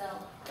 8-unit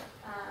cell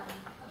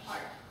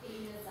apart,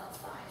 8-unit cell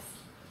size.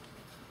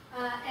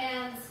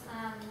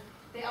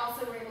 They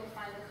also were able to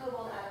find the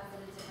cobalt atoms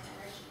at a different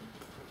energy.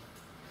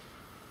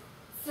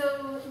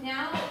 So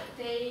now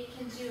they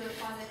can do a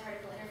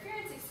quasi-particle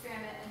interference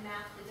experiment and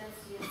map the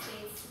density of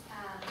states.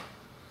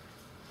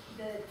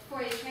 The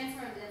Fourier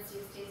transform of the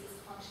density of states is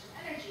a function of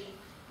energy.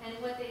 And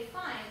what they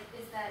find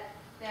is that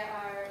there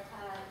are,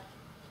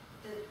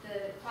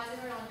 the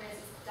quasi-particle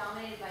interference is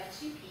dominated by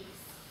two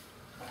peaks,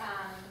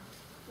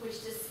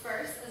 which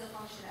disperse as a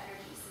function of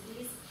energy. So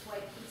these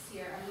white peaks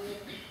here are moving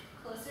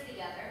closer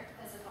together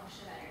as a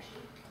function of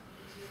energy.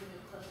 These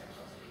move closer and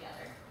closer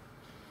together.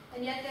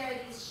 And yet there are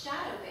these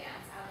shadow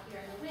bands out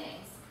here in the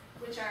wings,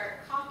 which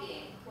are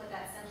copying what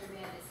that center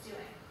band is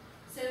doing.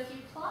 So if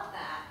you plot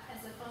that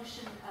as a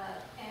function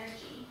of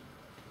energy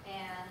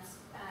and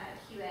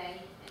QA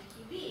and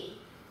QB,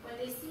 what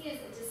they see is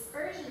a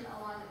dispersion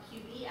along the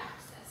QB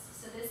axis.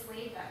 So this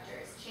wave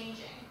vector is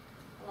changing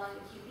along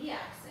the QB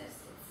axis.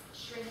 It's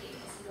shrinking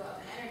as you go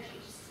up in energy,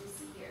 just as we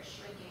see here,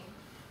 shrinking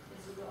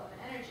as you go up in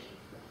energy.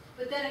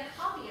 But then a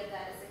copy of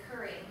that is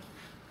occurring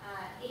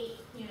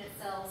 8-unit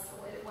cells,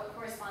 what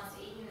corresponds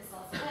to 8-unit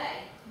cells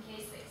away in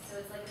K-space. So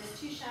it's like there's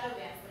two shadow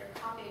bands that are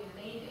copying the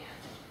main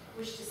band,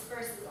 which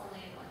disperses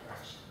only in one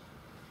direction.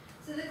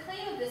 So the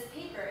claim of this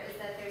paper is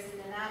that there's a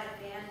nematic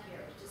band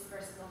here which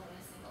disperses only in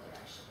a single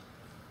direction.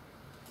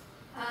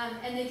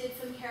 And they did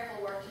some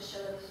careful work to show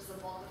that this was a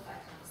bulk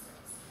effect on the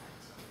surface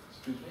effect.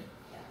 Excuse me?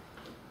 Yeah.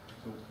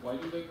 So why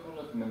do they call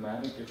it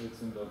pneumatic if it's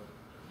in the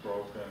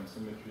program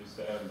symmetries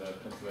there and the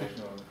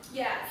translational?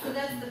 Yeah, so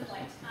that's the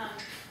point.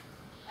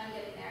 I'm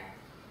getting there.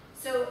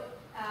 So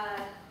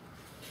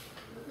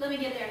let me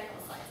get there in a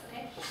couple slides,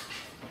 okay?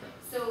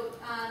 So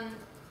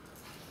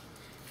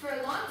for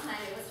a long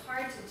time, it was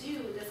hard to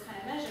do this kind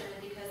of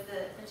measurement because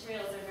the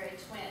materials are very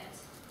twinned.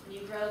 When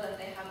you grow them,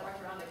 they have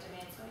orthorhombic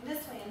domains going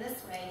this way and this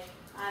way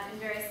in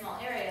very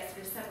small areas that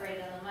are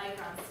separated on the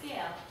micron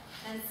scale.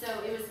 And so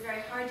it was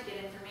very hard to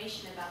get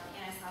information about the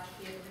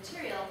anisotropy of the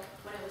material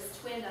when it was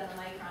twinned on the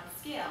micron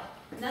scale.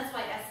 And that's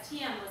why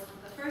STM was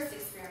the first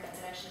experiment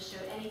that actually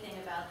showed anything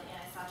about the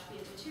anisotropy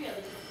of the material,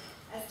 because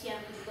STM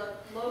could look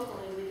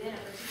locally within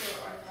a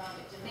particular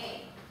orthorhombic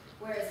domain,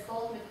 whereas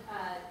bulk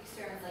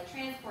experiments like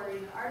transport or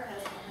even ARPAs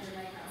with 100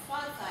 micron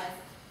spot size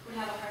would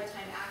have a hard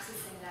time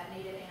accessing that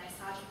native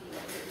anisotropy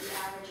that would be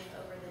averaging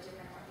over the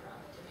different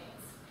orthorhombic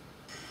domains.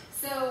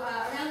 So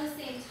around the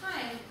same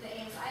time, the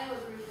Ames, Iowa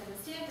group and the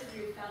Stanford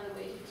group found a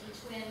way to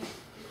de-twin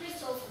the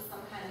crystals with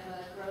some kind of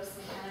a gross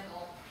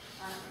mechanical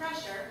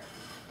pressure.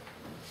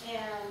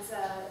 And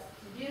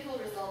beautiful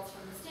results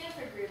from the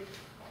Stanford group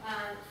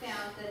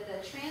found that the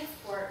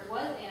transport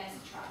was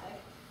anisotropic.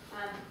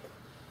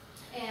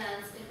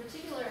 And in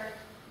particular,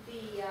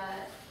 the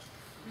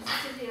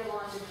resistivity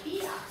along the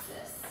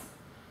B-axis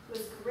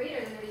was greater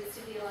than the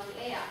resistivity along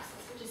the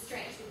A-axis, which is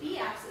strange. The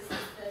B-axis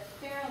is the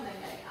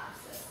ferromagnetic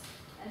axis,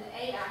 and the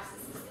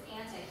A-axis is the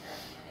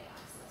anti-ferromagnetic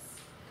axis.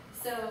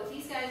 So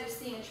these guys are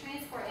seeing a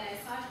transport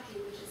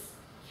anisotropy, which is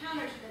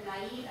counter to the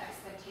naive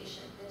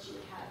expectation that you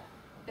would have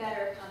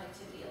better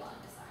conductivity along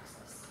this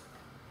axis.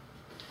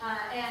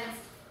 And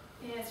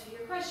in answer to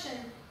your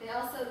question, they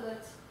also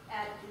looked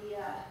at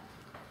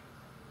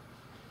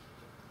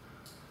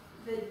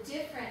the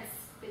difference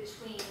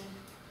between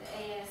the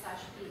A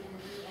anisotropy and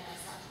the B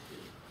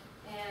anisotropy.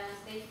 And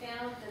they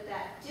found that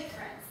that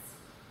difference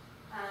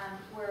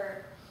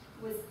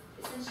was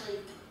essentially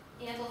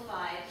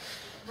amplified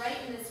right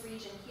in this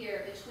region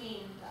here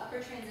between the upper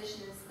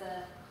transition is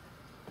the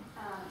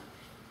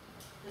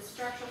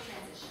structural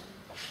transition,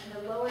 and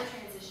the lower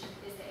transition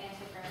is the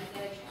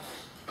antiferromagnetic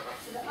transition.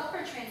 So the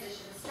upper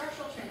transition, the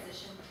structural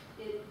transition,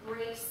 it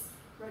breaks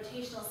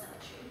rotational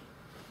symmetry,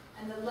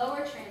 and the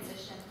lower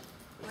transition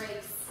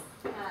breaks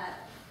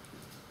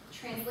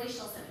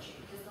translational symmetry,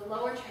 because the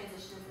lower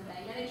transition is the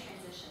magnetic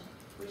transition,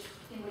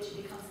 in which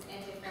it becomes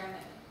an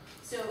antiferromagnet.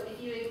 So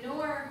if you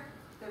ignore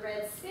the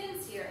red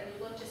spins here and you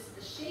look just at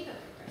the shape of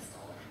the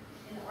crystal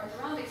in the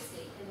orthorhombic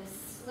state, in this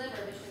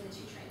sliver between the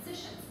two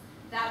transitions,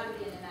 that would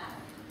be a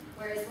nematic.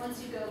 Whereas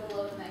once you go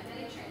below the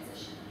magnetic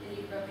transition, then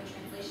you've broken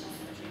translational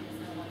symmetry and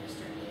there's no longer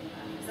sternity.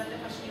 Is that the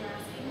question you were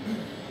asking?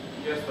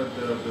 Yes, but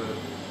the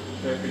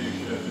paper you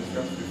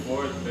discussed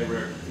before, they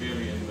were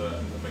clearly in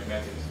the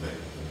magnetic state.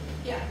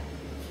 Yeah.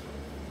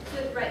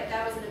 So, right,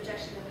 that was an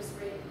objection that was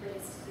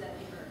raised to that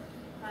paper.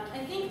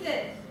 I think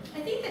that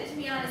to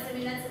be honest, I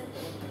mean,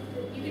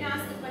 you can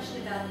ask the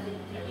question about the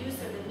use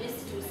or the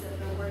misuse of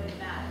the word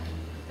nematic.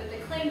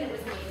 claim that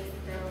was made is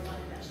that there were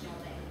one-dimensional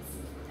bands.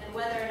 And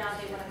whether or not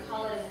they want to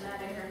call it a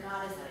nematic or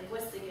not is a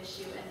linguistic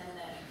issue, and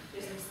then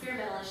there's an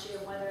experimental issue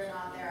of whether or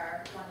not there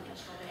are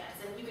one-dimensional bands.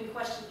 And you can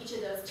question each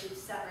of those two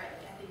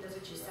separately. I think those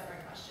are two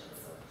separate questions.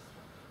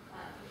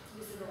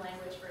 Use of the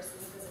language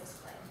versus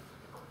physics claim.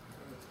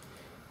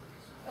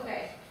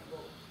 Okay,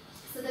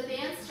 so the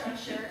band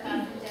structure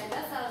from Dan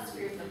Vessal's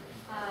group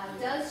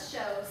does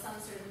show some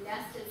sort of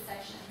nested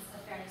sections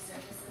of Fermi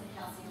surface in the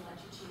calcium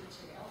 122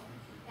 material.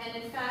 And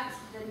in fact,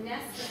 the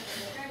nesting of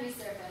the Fermi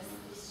surface,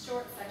 these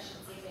short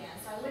sections of bands,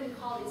 so I wouldn't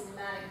call these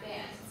nematic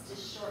bands, it's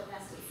just short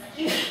nested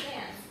sections of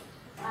bands.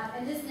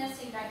 And this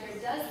nesting vector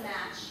does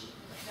match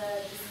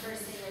the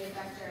dispersing wave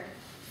vector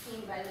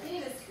seen by the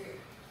Davis group.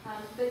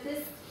 But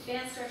this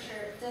band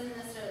structure doesn't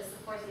necessarily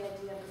support the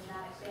idea of a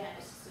nematic band.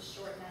 It's just a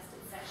short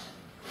nested section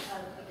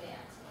of a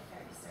band, a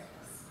Fermi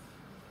surface.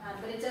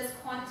 But it does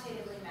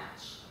quantitatively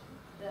match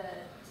the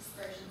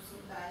dispersion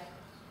seen by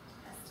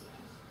STM.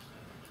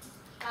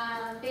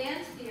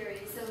 Band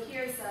theory. So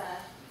here's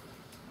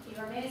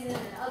Igor Mazin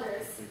and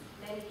others.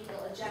 Many people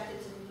objected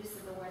to the use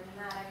of the word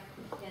nematic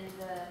in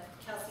the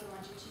calcium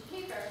 122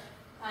 paper.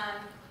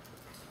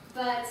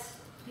 But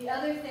the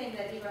other thing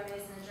that Igor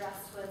Mazin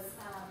addressed was,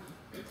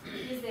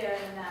 is there a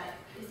nematic?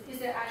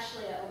 Is there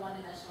actually a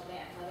one-dimensional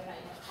band, whether or not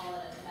you want to call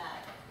it a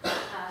nematic?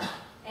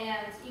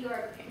 And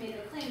Igor made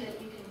the claim that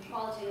you can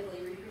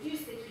qualitatively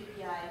reproduce the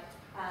QPI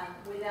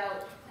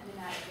without a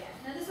nematic band.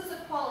 Now this was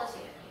a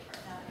qualitative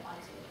paper, not a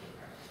quantitative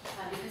paper,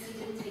 because he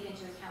didn't take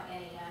into account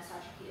any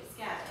anisotropy of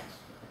scattering.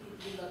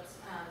 He looked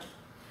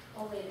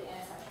only at the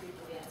anisotropy of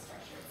the band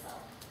structure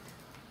itself.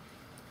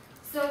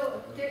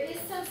 So there is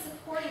some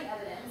supporting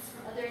evidence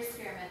from other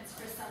experiments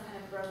for some kind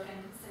of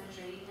broken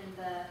symmetry in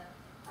the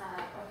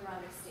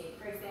orthorhombic state.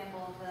 For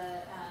example,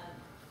 the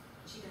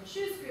Chikun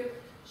Shu's group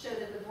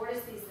showed that the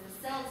vortices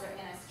themselves are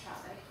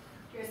anisotropic.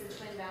 Here's the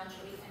twin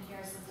boundary, and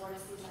here's the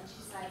vortices on two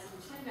sides of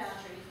the twin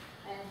boundary.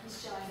 And he's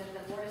showing that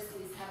the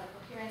vortices have a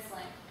coherence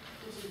length,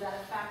 which is about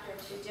a factor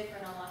of 2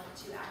 different along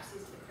the 2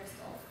 axes of the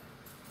crystal.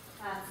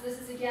 So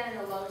this is again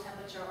in the low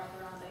temperature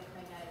orthorhombic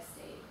magnetic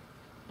state.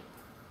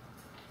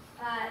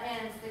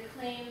 And the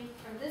claim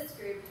from this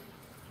group,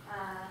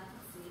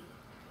 let's see,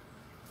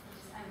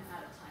 I'm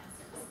out of time,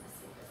 so I'm just going to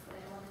save this, but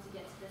I wanted to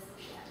get to this at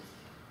the end.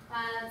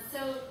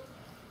 So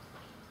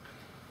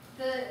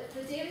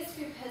the Davis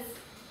group has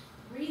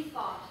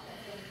rethought, I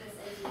think, this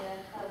idea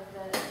of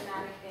the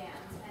nematic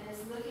bands, and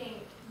is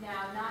looking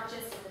now not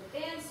just at the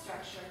band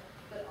structure,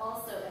 but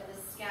also at the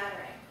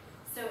scattering.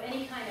 So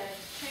any kind of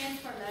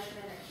transport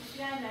measurement or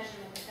QPI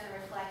measurement is going to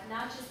reflect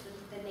not just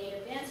the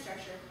native band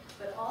structure,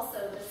 but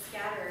also the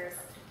scatterers,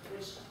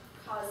 which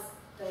cause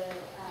the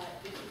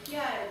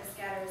QPI, or the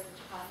scatterers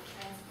which cause the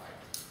transport.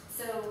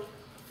 So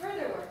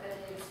further work by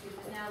the Davis group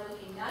is now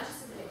looking not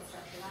just at the band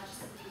structure, not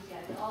just at the QPI,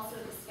 but also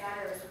at the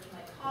scatterers which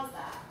might cause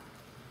that.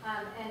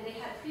 And they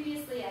had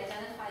previously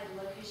identified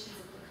the locations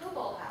of the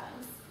cobalt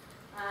atoms,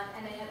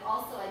 and they had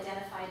also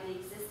identified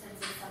the existence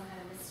of some kind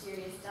of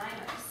mysterious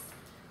dimers.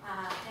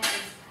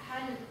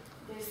 And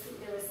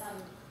there was some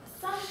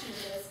assumption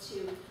that those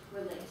two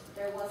were linked, but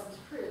there wasn't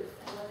proof.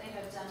 And what they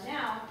have done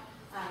now,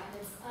 in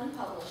this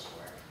unpublished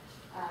work,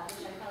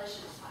 which I probably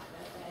shouldn't talk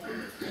about, but I think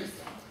it's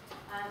interesting,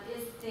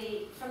 is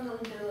from the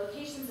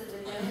locations of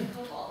the known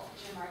cobalt,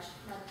 which are marked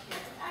here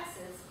with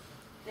X's,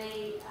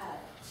 they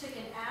took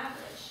an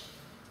average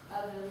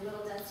of the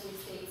little density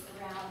states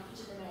around each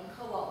of the known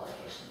cobalt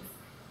locations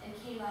and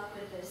came up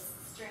with this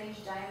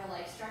strange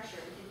dimer-like structure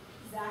with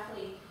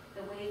exactly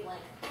the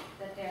wavelength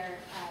that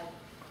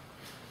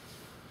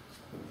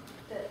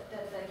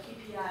the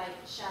QPI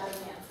shadow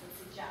bands would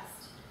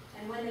suggest.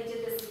 And when they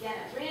did this again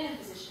at random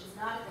positions,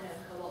 not at the known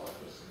cobalt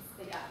locations,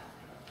 they got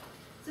nothing.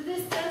 So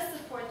this does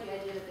support the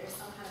idea that there's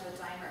some kind of a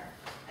dimer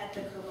at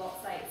the cobalt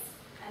sites.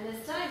 And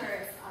this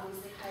dimer is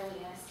obviously highly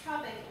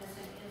anisotropic and is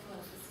going to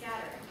influence the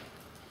scattering.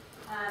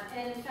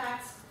 And in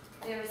fact,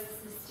 there was this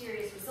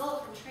mysterious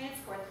result from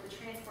transport that the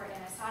transport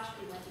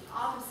anisotropy went the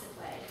opposite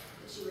way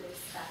that you would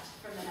expect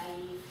from the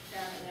naive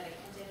ferromagnetic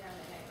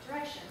antiferromagnetic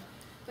direction.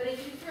 But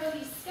if you throw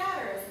these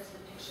scatterers into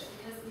the picture,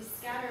 because these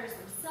scatterers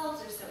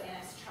themselves are so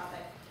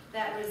anisotropic,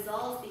 that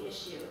resolves the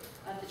issue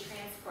of the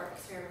transport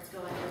experiments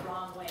going the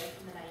wrong way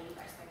from the naive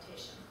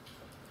expectation.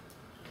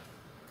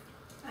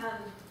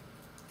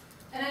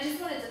 And I just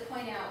wanted to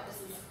point out, this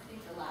is, I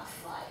think, the last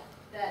slide,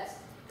 that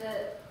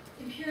the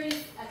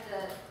impurities at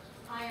the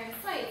iron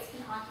sites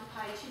can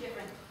occupy two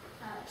different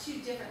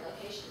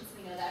locations.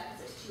 We know that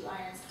because there's 2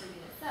 irons per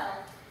unit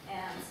cell,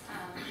 and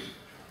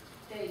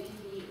they can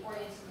be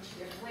oriented in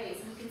 2 different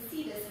ways. And you can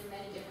see this in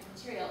many different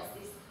materials.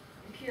 These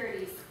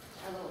impurities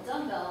are little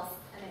dumbbells,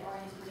 and they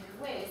orient in different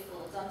ways. The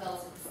little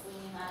dumbbells are the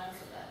selenium atoms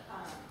or the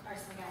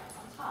arsenic atoms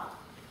on top.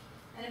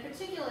 And in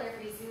particular, if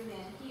we zoom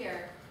in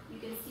here,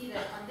 you can see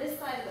that on this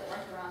side of the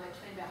orthorhombic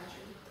twin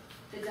boundary,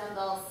 the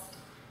dumbbells,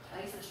 I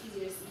guess it's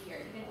easier to see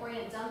here, you can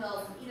orient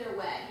dumbbells in either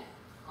way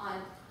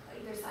on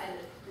either side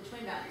of the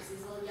twin boundaries.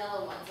 These little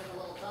yellow ones are the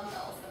little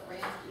dumbbells that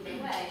orient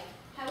either way.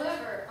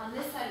 However, on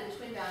this side of the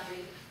twin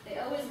boundary, they they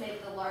always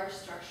make the large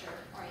structure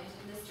oriented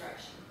in this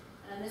direction.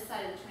 And on this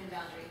side of the twin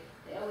boundary,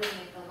 they always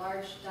make the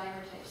large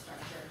dimer type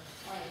structure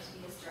oriented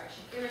in this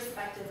direction,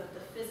 irrespective of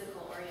the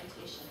physical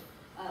orientation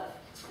of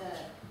the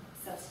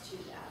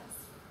substituted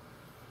atoms.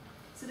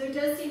 So there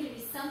does seem to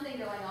be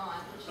something going on,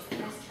 which is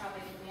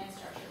anisotropic in band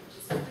structure, which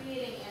is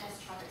creating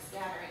anisotropic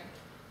scattering,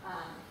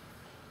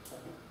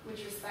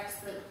 which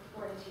respects the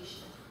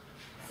orientation.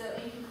 So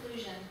in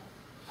conclusion,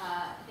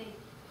 I think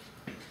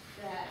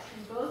that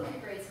in both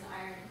cuprates and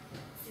iron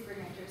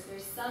superconductors,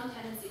 there's some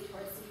tendency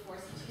towards C4,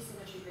 C2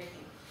 symmetry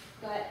breaking,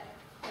 but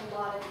a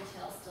lot of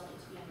details still need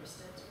to be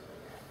understood to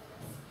really verify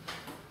this.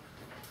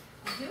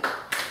 Thank you.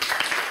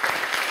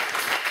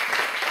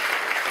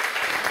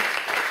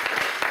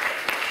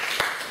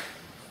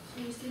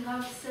 We still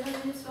have 7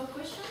 minutes for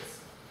questions.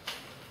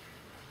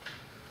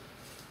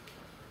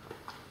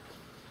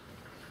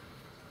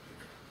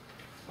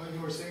 Well, you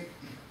were saying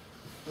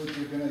that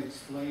you're going to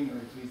explain, or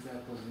at least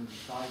that was in the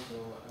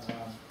title,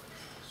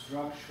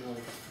 structural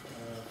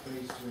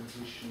phase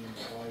transition,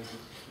 why does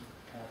it keep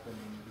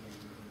happening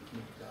in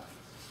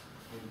pnictides?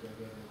 Where did I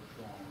get it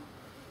wrong?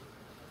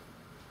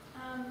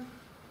 I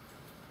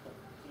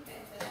think I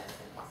said I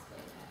was going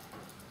to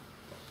explain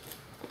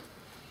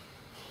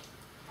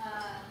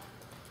that.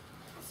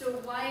 So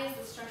why is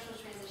the structural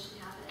transition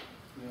happening?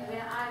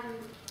 Yeah. I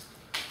mean,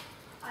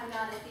 I'm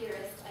not a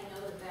theorist. I know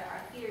that there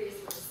are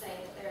theories which say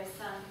that there is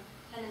some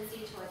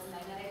tendency towards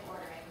magnetic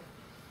ordering.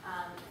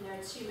 And there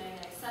are 2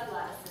 magnetic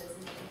sublattices,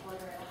 and they can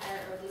order at a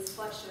higher, or at least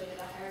fluctuate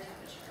at a higher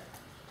temperature.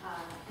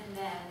 And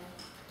then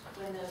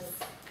when those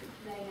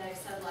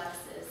magnetic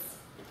sublattices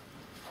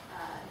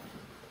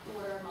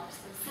order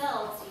amongst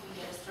themselves, you can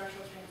get a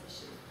structural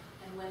transition.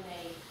 And when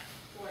they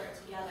order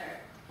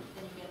together,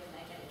 then you get the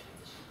magnetic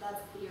transition.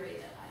 That's a theory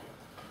that I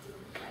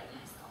didn't write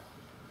myself.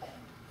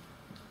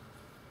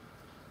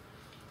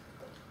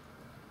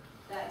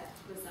 That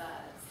was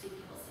Steve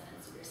Kimballson and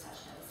Subir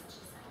Sachdev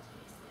essentially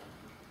simultaneously, I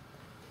think.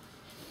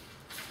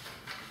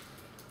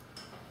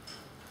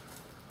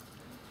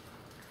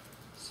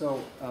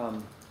 So,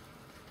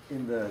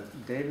 in the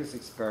Davis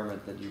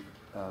experiment that you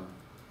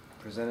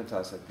presented to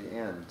us at the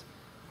end,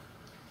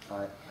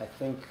 I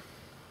think,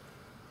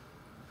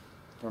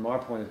 from our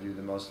point of view,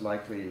 the most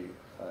likely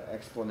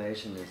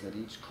explanation is that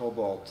each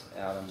cobalt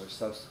atom which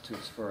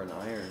substitutes for an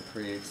iron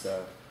creates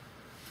a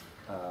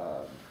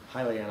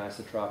highly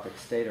anisotropic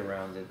state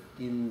around it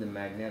in the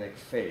magnetic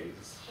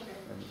phase,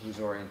 and whose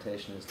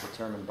orientation is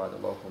determined by the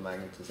local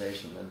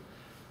magnetization.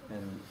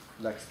 And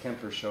Lex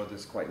Kemper showed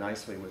this quite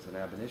nicely with an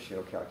ab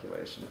initio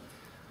calculation.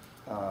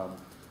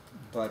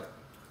 But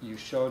you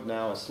showed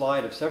now a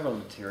slide of several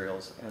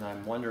materials, and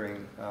I'm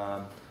wondering,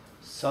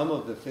 some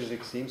of the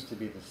physics seems to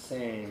be the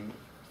same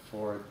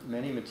for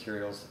many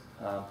materials,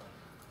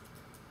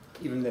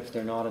 even if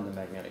they're not in the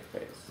magnetic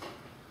phase.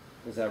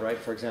 Is that right?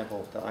 For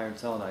example, the iron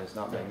selenide is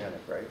not magnetic,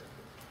 right?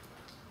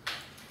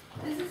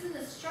 This is in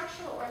the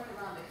structural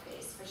orthorhombic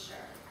phase, for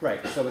sure.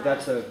 Right, so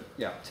that's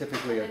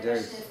typically And a the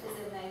question is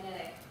it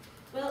magnetic?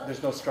 Well,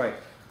 there's no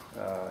stripe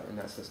in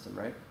that system,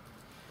 right?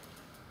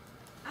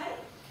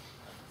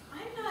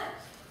 I'm not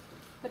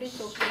But it's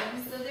sure. okay.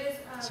 So there's...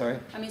 Sorry?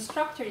 I mean,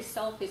 structure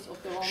itself is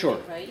orthorhombic, Sure,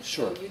 right?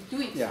 sure. So you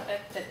do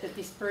expect that the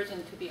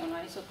dispersion to be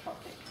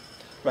anisotropic.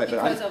 Right,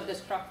 but because of the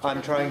structure.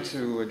 I'm trying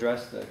to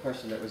address the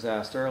question that was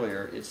asked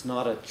earlier. It's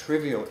not a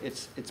trivial,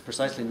 it's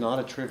precisely not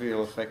a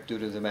trivial effect due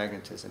to the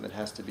magnetism. It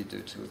has to be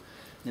due to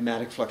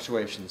pneumatic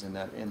fluctuations in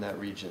that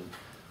region,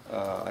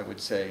 I would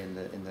say, in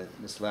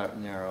this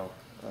narrow.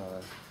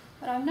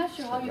 But I'm not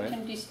sure how you right?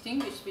 can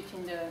distinguish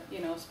between the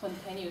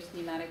spontaneous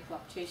pneumatic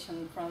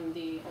fluctuation from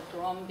the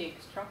orthorhombic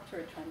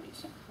structure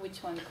transition.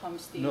 Which one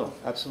comes the... No,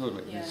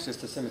 absolutely. Yeah. It's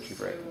just a symmetry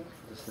break. So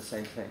It's the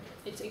same thing.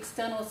 it's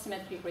external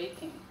symmetry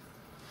breaking.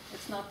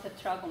 It's not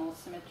tetragonal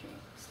symmetry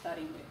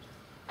starting with.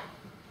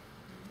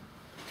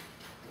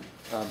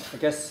 I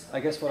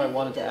guess what I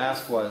wanted to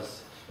ask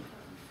was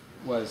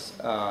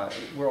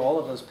were all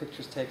of those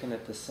pictures taken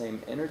at the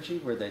same energy?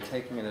 Were they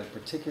taken in a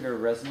particular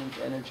resonant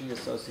energy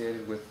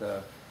associated with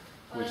the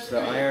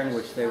iron,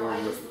 which they were?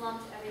 I just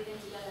lumped everything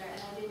together,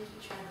 and I didn't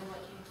keep track of what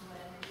came from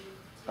what energy.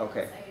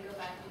 Okay. So I could go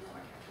back and do that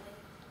more carefully.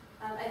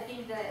 I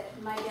think that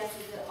my guess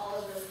is that all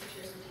of those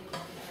pictures were taken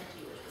with the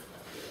energy, which was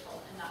most beautiful,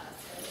 and not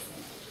necessarily the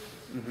same energy.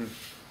 Mm-hmm.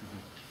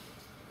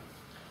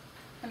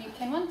 I mean,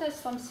 can one do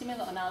some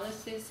similar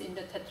analysis in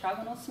the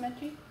tetragonal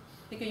symmetry?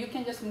 Because you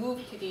can just move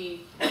to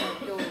the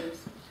those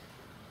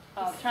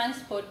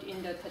transport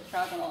in the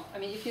tetragonal. I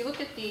mean, if you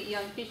look at the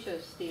Ian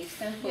Fisher's, the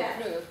Stanford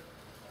group,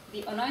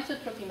 the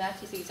anisotropy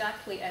matches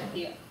exactly at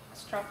the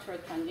structural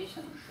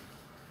transition.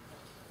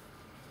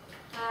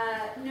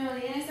 No,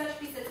 the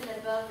anisotropy sits in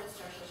above the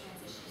structural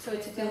transition. So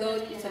it's below,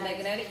 it's a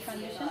magnetic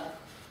transition?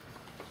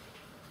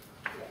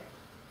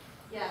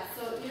 Yeah,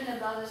 so even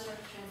above the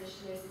structural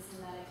transition, there's this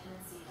pneumatic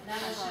tendency. And that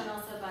was shown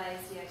also by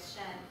CX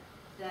Shen,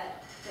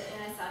 that the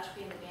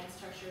anisotropy in the band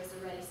structure is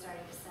already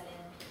starting to set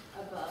in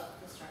above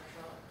the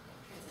structural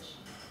transition.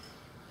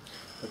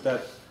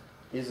 But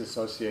is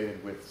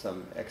associated with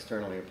some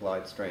externally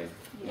applied strain.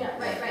 Yeah,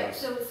 right. Those-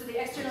 So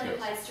the externally Yes.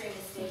 applied strain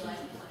is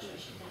stabilizing the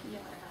fluctuation. Thank you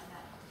for clarifying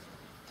that.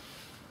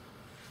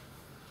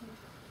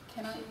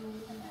 Can I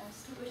even ask?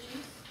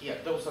 Questions? Yeah,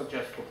 those are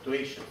just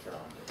fluctuations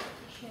around the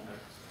transition.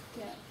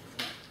 Yeah.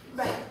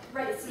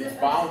 Right. So It's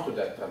the, bound to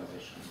that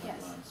transition.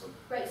 Yes. So,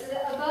 right. So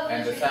the above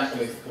and the transition-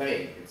 sample is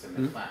straight, it's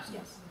in the plan.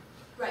 Yes.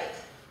 Right.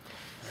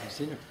 I've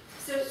seen it.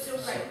 So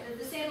right.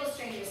 The sample is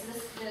stranger. So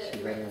She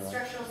the read it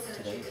structural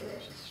symmetry.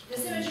 The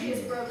symmetry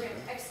is broken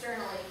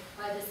externally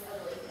by this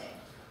ugly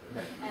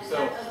thing. And So,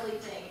 that ugly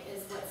thing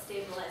is what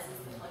stabilizes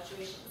the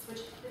fluctuations, which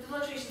if the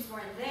fluctuations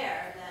weren't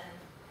there, then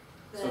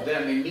so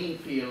then the mean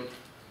field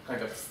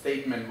kind of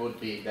statement would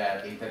be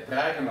that in the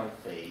diagonal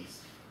phase,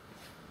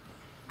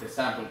 the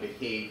sample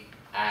behaves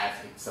as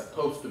it's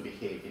supposed to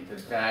behave in the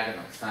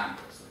diagonal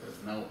sample. So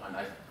there's no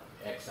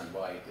x and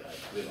y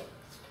equivalent.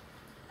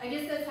 I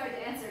guess that's hard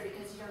to answer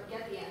because you don't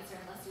get the answer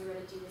unless you were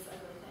to do this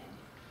ugly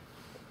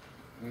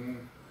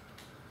thing.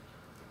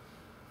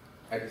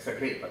 I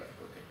disagree, but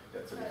okay,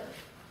 that's a Right. different.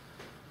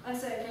 I'm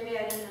sorry, maybe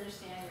I didn't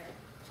understand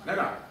your.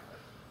 No.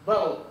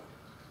 Well,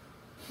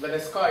 when the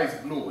sky is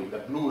blue, in the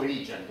blue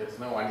region, there's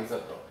no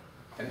anisotrope.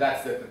 And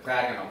that's the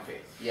diagonal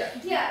phase, yeah.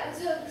 Yeah,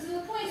 so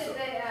the point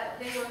that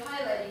they were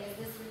highlighting is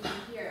this region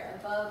here,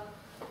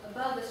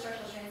 above the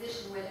structural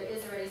transition where there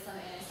is already some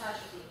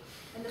anisotropy.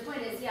 And the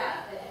point is,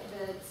 yeah,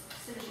 the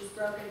symmetry is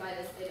broken by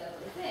this big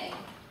ugly thing,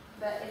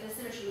 but if the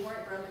symmetry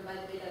weren't broken by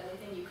the big ugly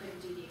thing, you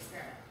couldn't do the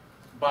experiment.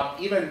 But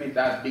even with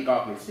that big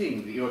ugly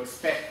thing, you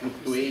expect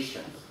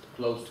fluctuations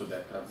close to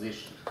that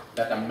transition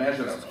that are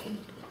measurable,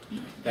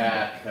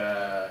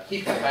 that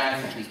heat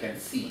capacity can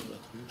see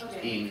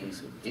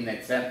in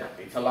its center.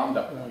 It's a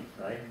lambda point,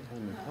 right?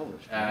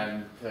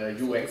 And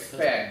you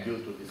expect,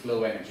 due to this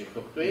low energy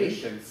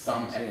fluctuation,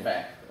 some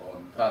effect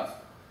on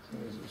transport.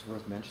 It's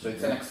worth mentioning. So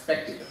it's an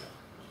expected effect.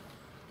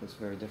 That's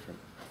very different.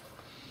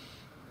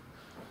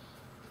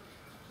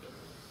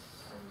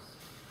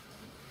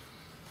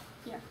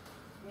 Yeah.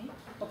 Me?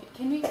 Okay.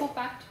 Can we go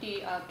back to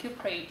the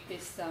cuprate,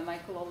 this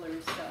Michael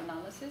Lawler's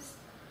analysis?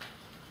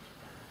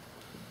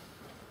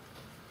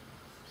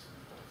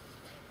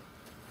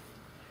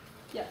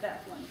 Yeah,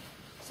 that one.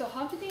 So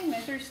how do they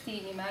measure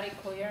the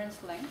pneumatic coherence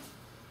length?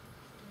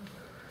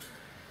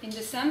 In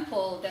the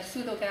sample, the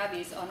pseudo gap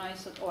is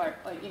anisotropy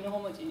or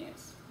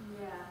inhomogeneous.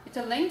 Yeah. It's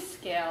a length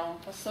scale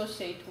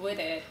associated with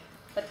it,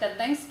 but the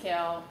length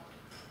scale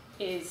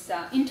is,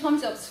 in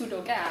terms of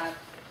pseudo gap,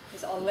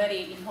 is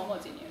already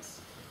inhomogeneous.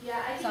 Yeah,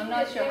 I think So I'm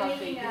not that sure they're how they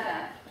making do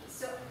that.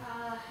 So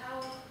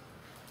how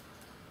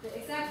the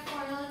exact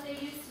formula they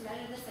used to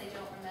measure this, I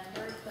don't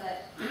remember,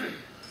 but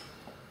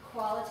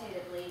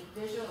qualitatively,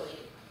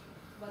 visually,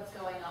 what's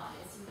going on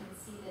is you can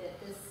see that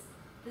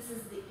this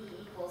is the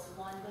E equals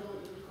 1, little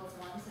e equals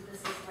 1, so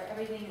this is where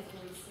everything is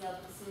going to be scaled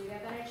to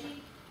pseudogap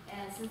energy,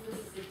 and since this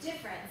is the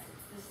difference,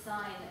 it's the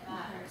sign that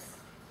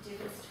matters, the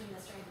difference between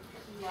the strength of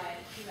Qy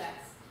and Qx,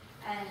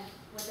 and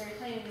what they're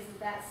claiming is that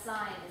that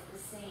sign is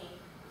the same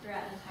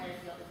throughout the entire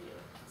field of view.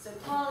 So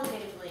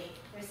qualitatively,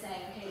 they're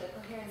saying, okay, the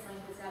coherence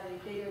length has got to be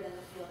bigger than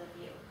the field of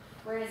view.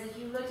 Whereas if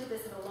you looked at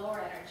this at a lower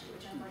energy,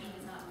 which unfortunately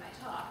is not in my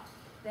talk,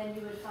 then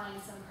you would find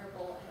some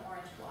purple and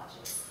orange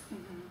blotches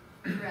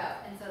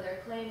throughout. And so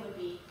their claim would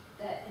be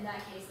that in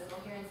that case, the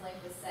coherence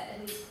length was set, at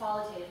least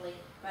qualitatively,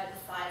 by the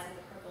size of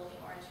the purple and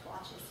orange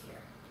blotches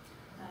here.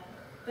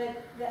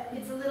 But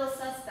it's a little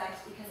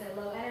suspect because at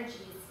low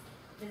energies,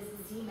 this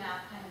Z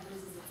map kind of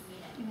loses its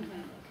meaning, I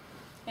think.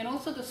 And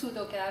also the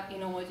pseudo gap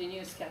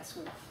inhomogeneous gets,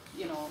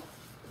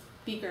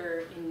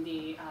 bigger in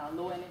the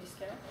low energy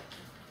scale.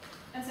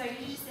 I'm sorry,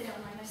 could you just say that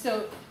one more time?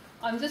 So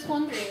I'm just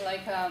wondering,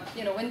 like,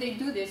 when they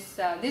do this,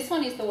 this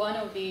one is one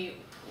of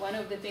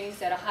the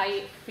things at a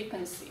high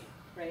frequency,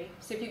 right?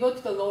 So if you go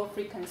to the low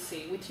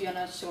frequency, which you are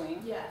not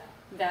showing, Yeah.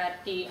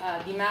 that the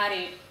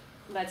thematic,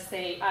 let's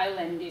say,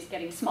 island is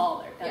getting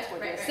smaller. That's Yeah,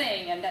 what right, they're right.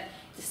 saying, and that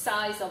the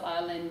size of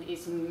island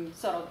is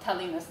sort of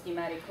telling us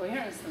thematic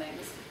coherence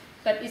length.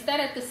 But is that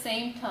at the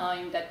same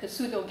time that the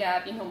pseudo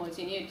gap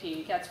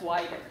inhomogeneity gets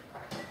wider?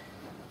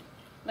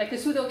 Like the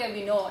pseudo gap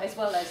we know, as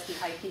well as the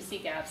high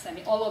PC gaps. I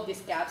mean, all of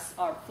these gaps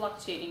are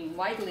fluctuating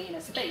widely in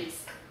a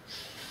space.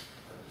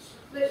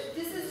 But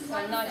this is So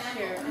one I'm not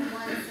sample sure. and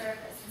one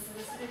surface, and so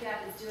the pseudo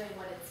gap is doing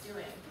what it's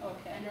doing.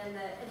 Okay. And then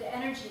the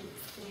energy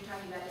that you're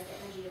talking about is the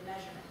energy of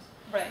measurement.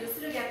 Right. The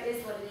pseudo gap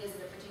is what it is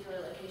at a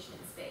particular location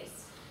in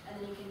space, and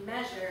then you can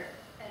measure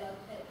at a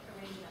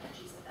range of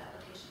energies at that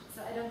location. So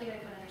I don't think I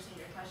quite understand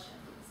your question.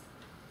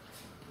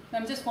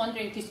 I'm just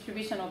wondering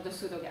distribution of the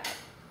pseudo gap.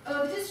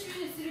 Oh, the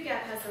distributed pseudo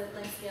gap has a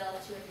length scale of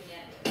 2 or 3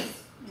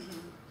 nanometers.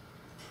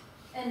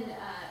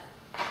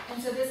 And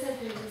so this has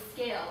been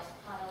rescaled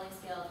on a length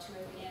scale of 2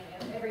 or 3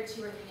 nanometers. Every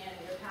 2 or 3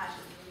 nanometer patch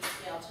has been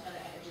rescaled to another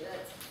energy.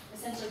 That's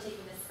essentially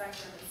taking this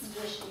spectrum and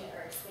squishing it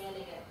or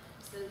expanding it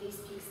so that these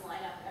peaks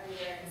line up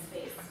everywhere in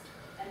space.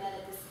 And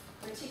then at this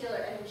particular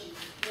energy,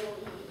 little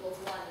e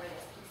equals 1, where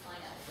those peaks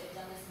line up. They've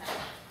done this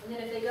math. And then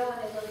if they go and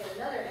they look at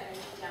another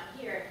energy down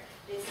here,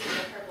 they see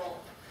the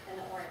purple and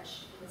the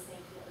orange in the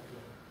same field of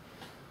view.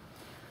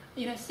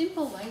 in a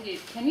simple language,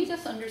 can we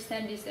just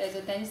understand this as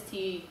a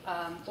density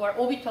or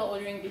orbital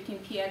ordering between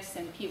px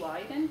and py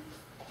then?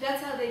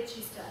 That's how they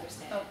choose to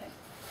understand it. Okay.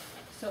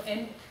 So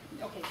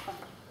okay, fine.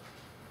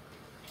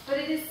 But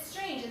it is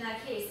strange in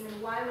that case. I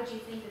mean, why would you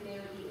think that they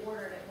would be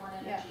ordered at one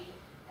energy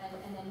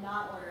and then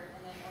not ordered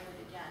and then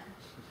ordered again?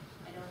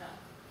 I don't know.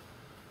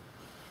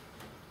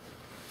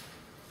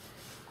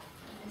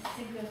 I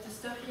think we have to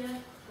stop here.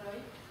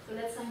 Sorry. So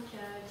let's thank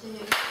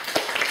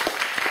Jenny.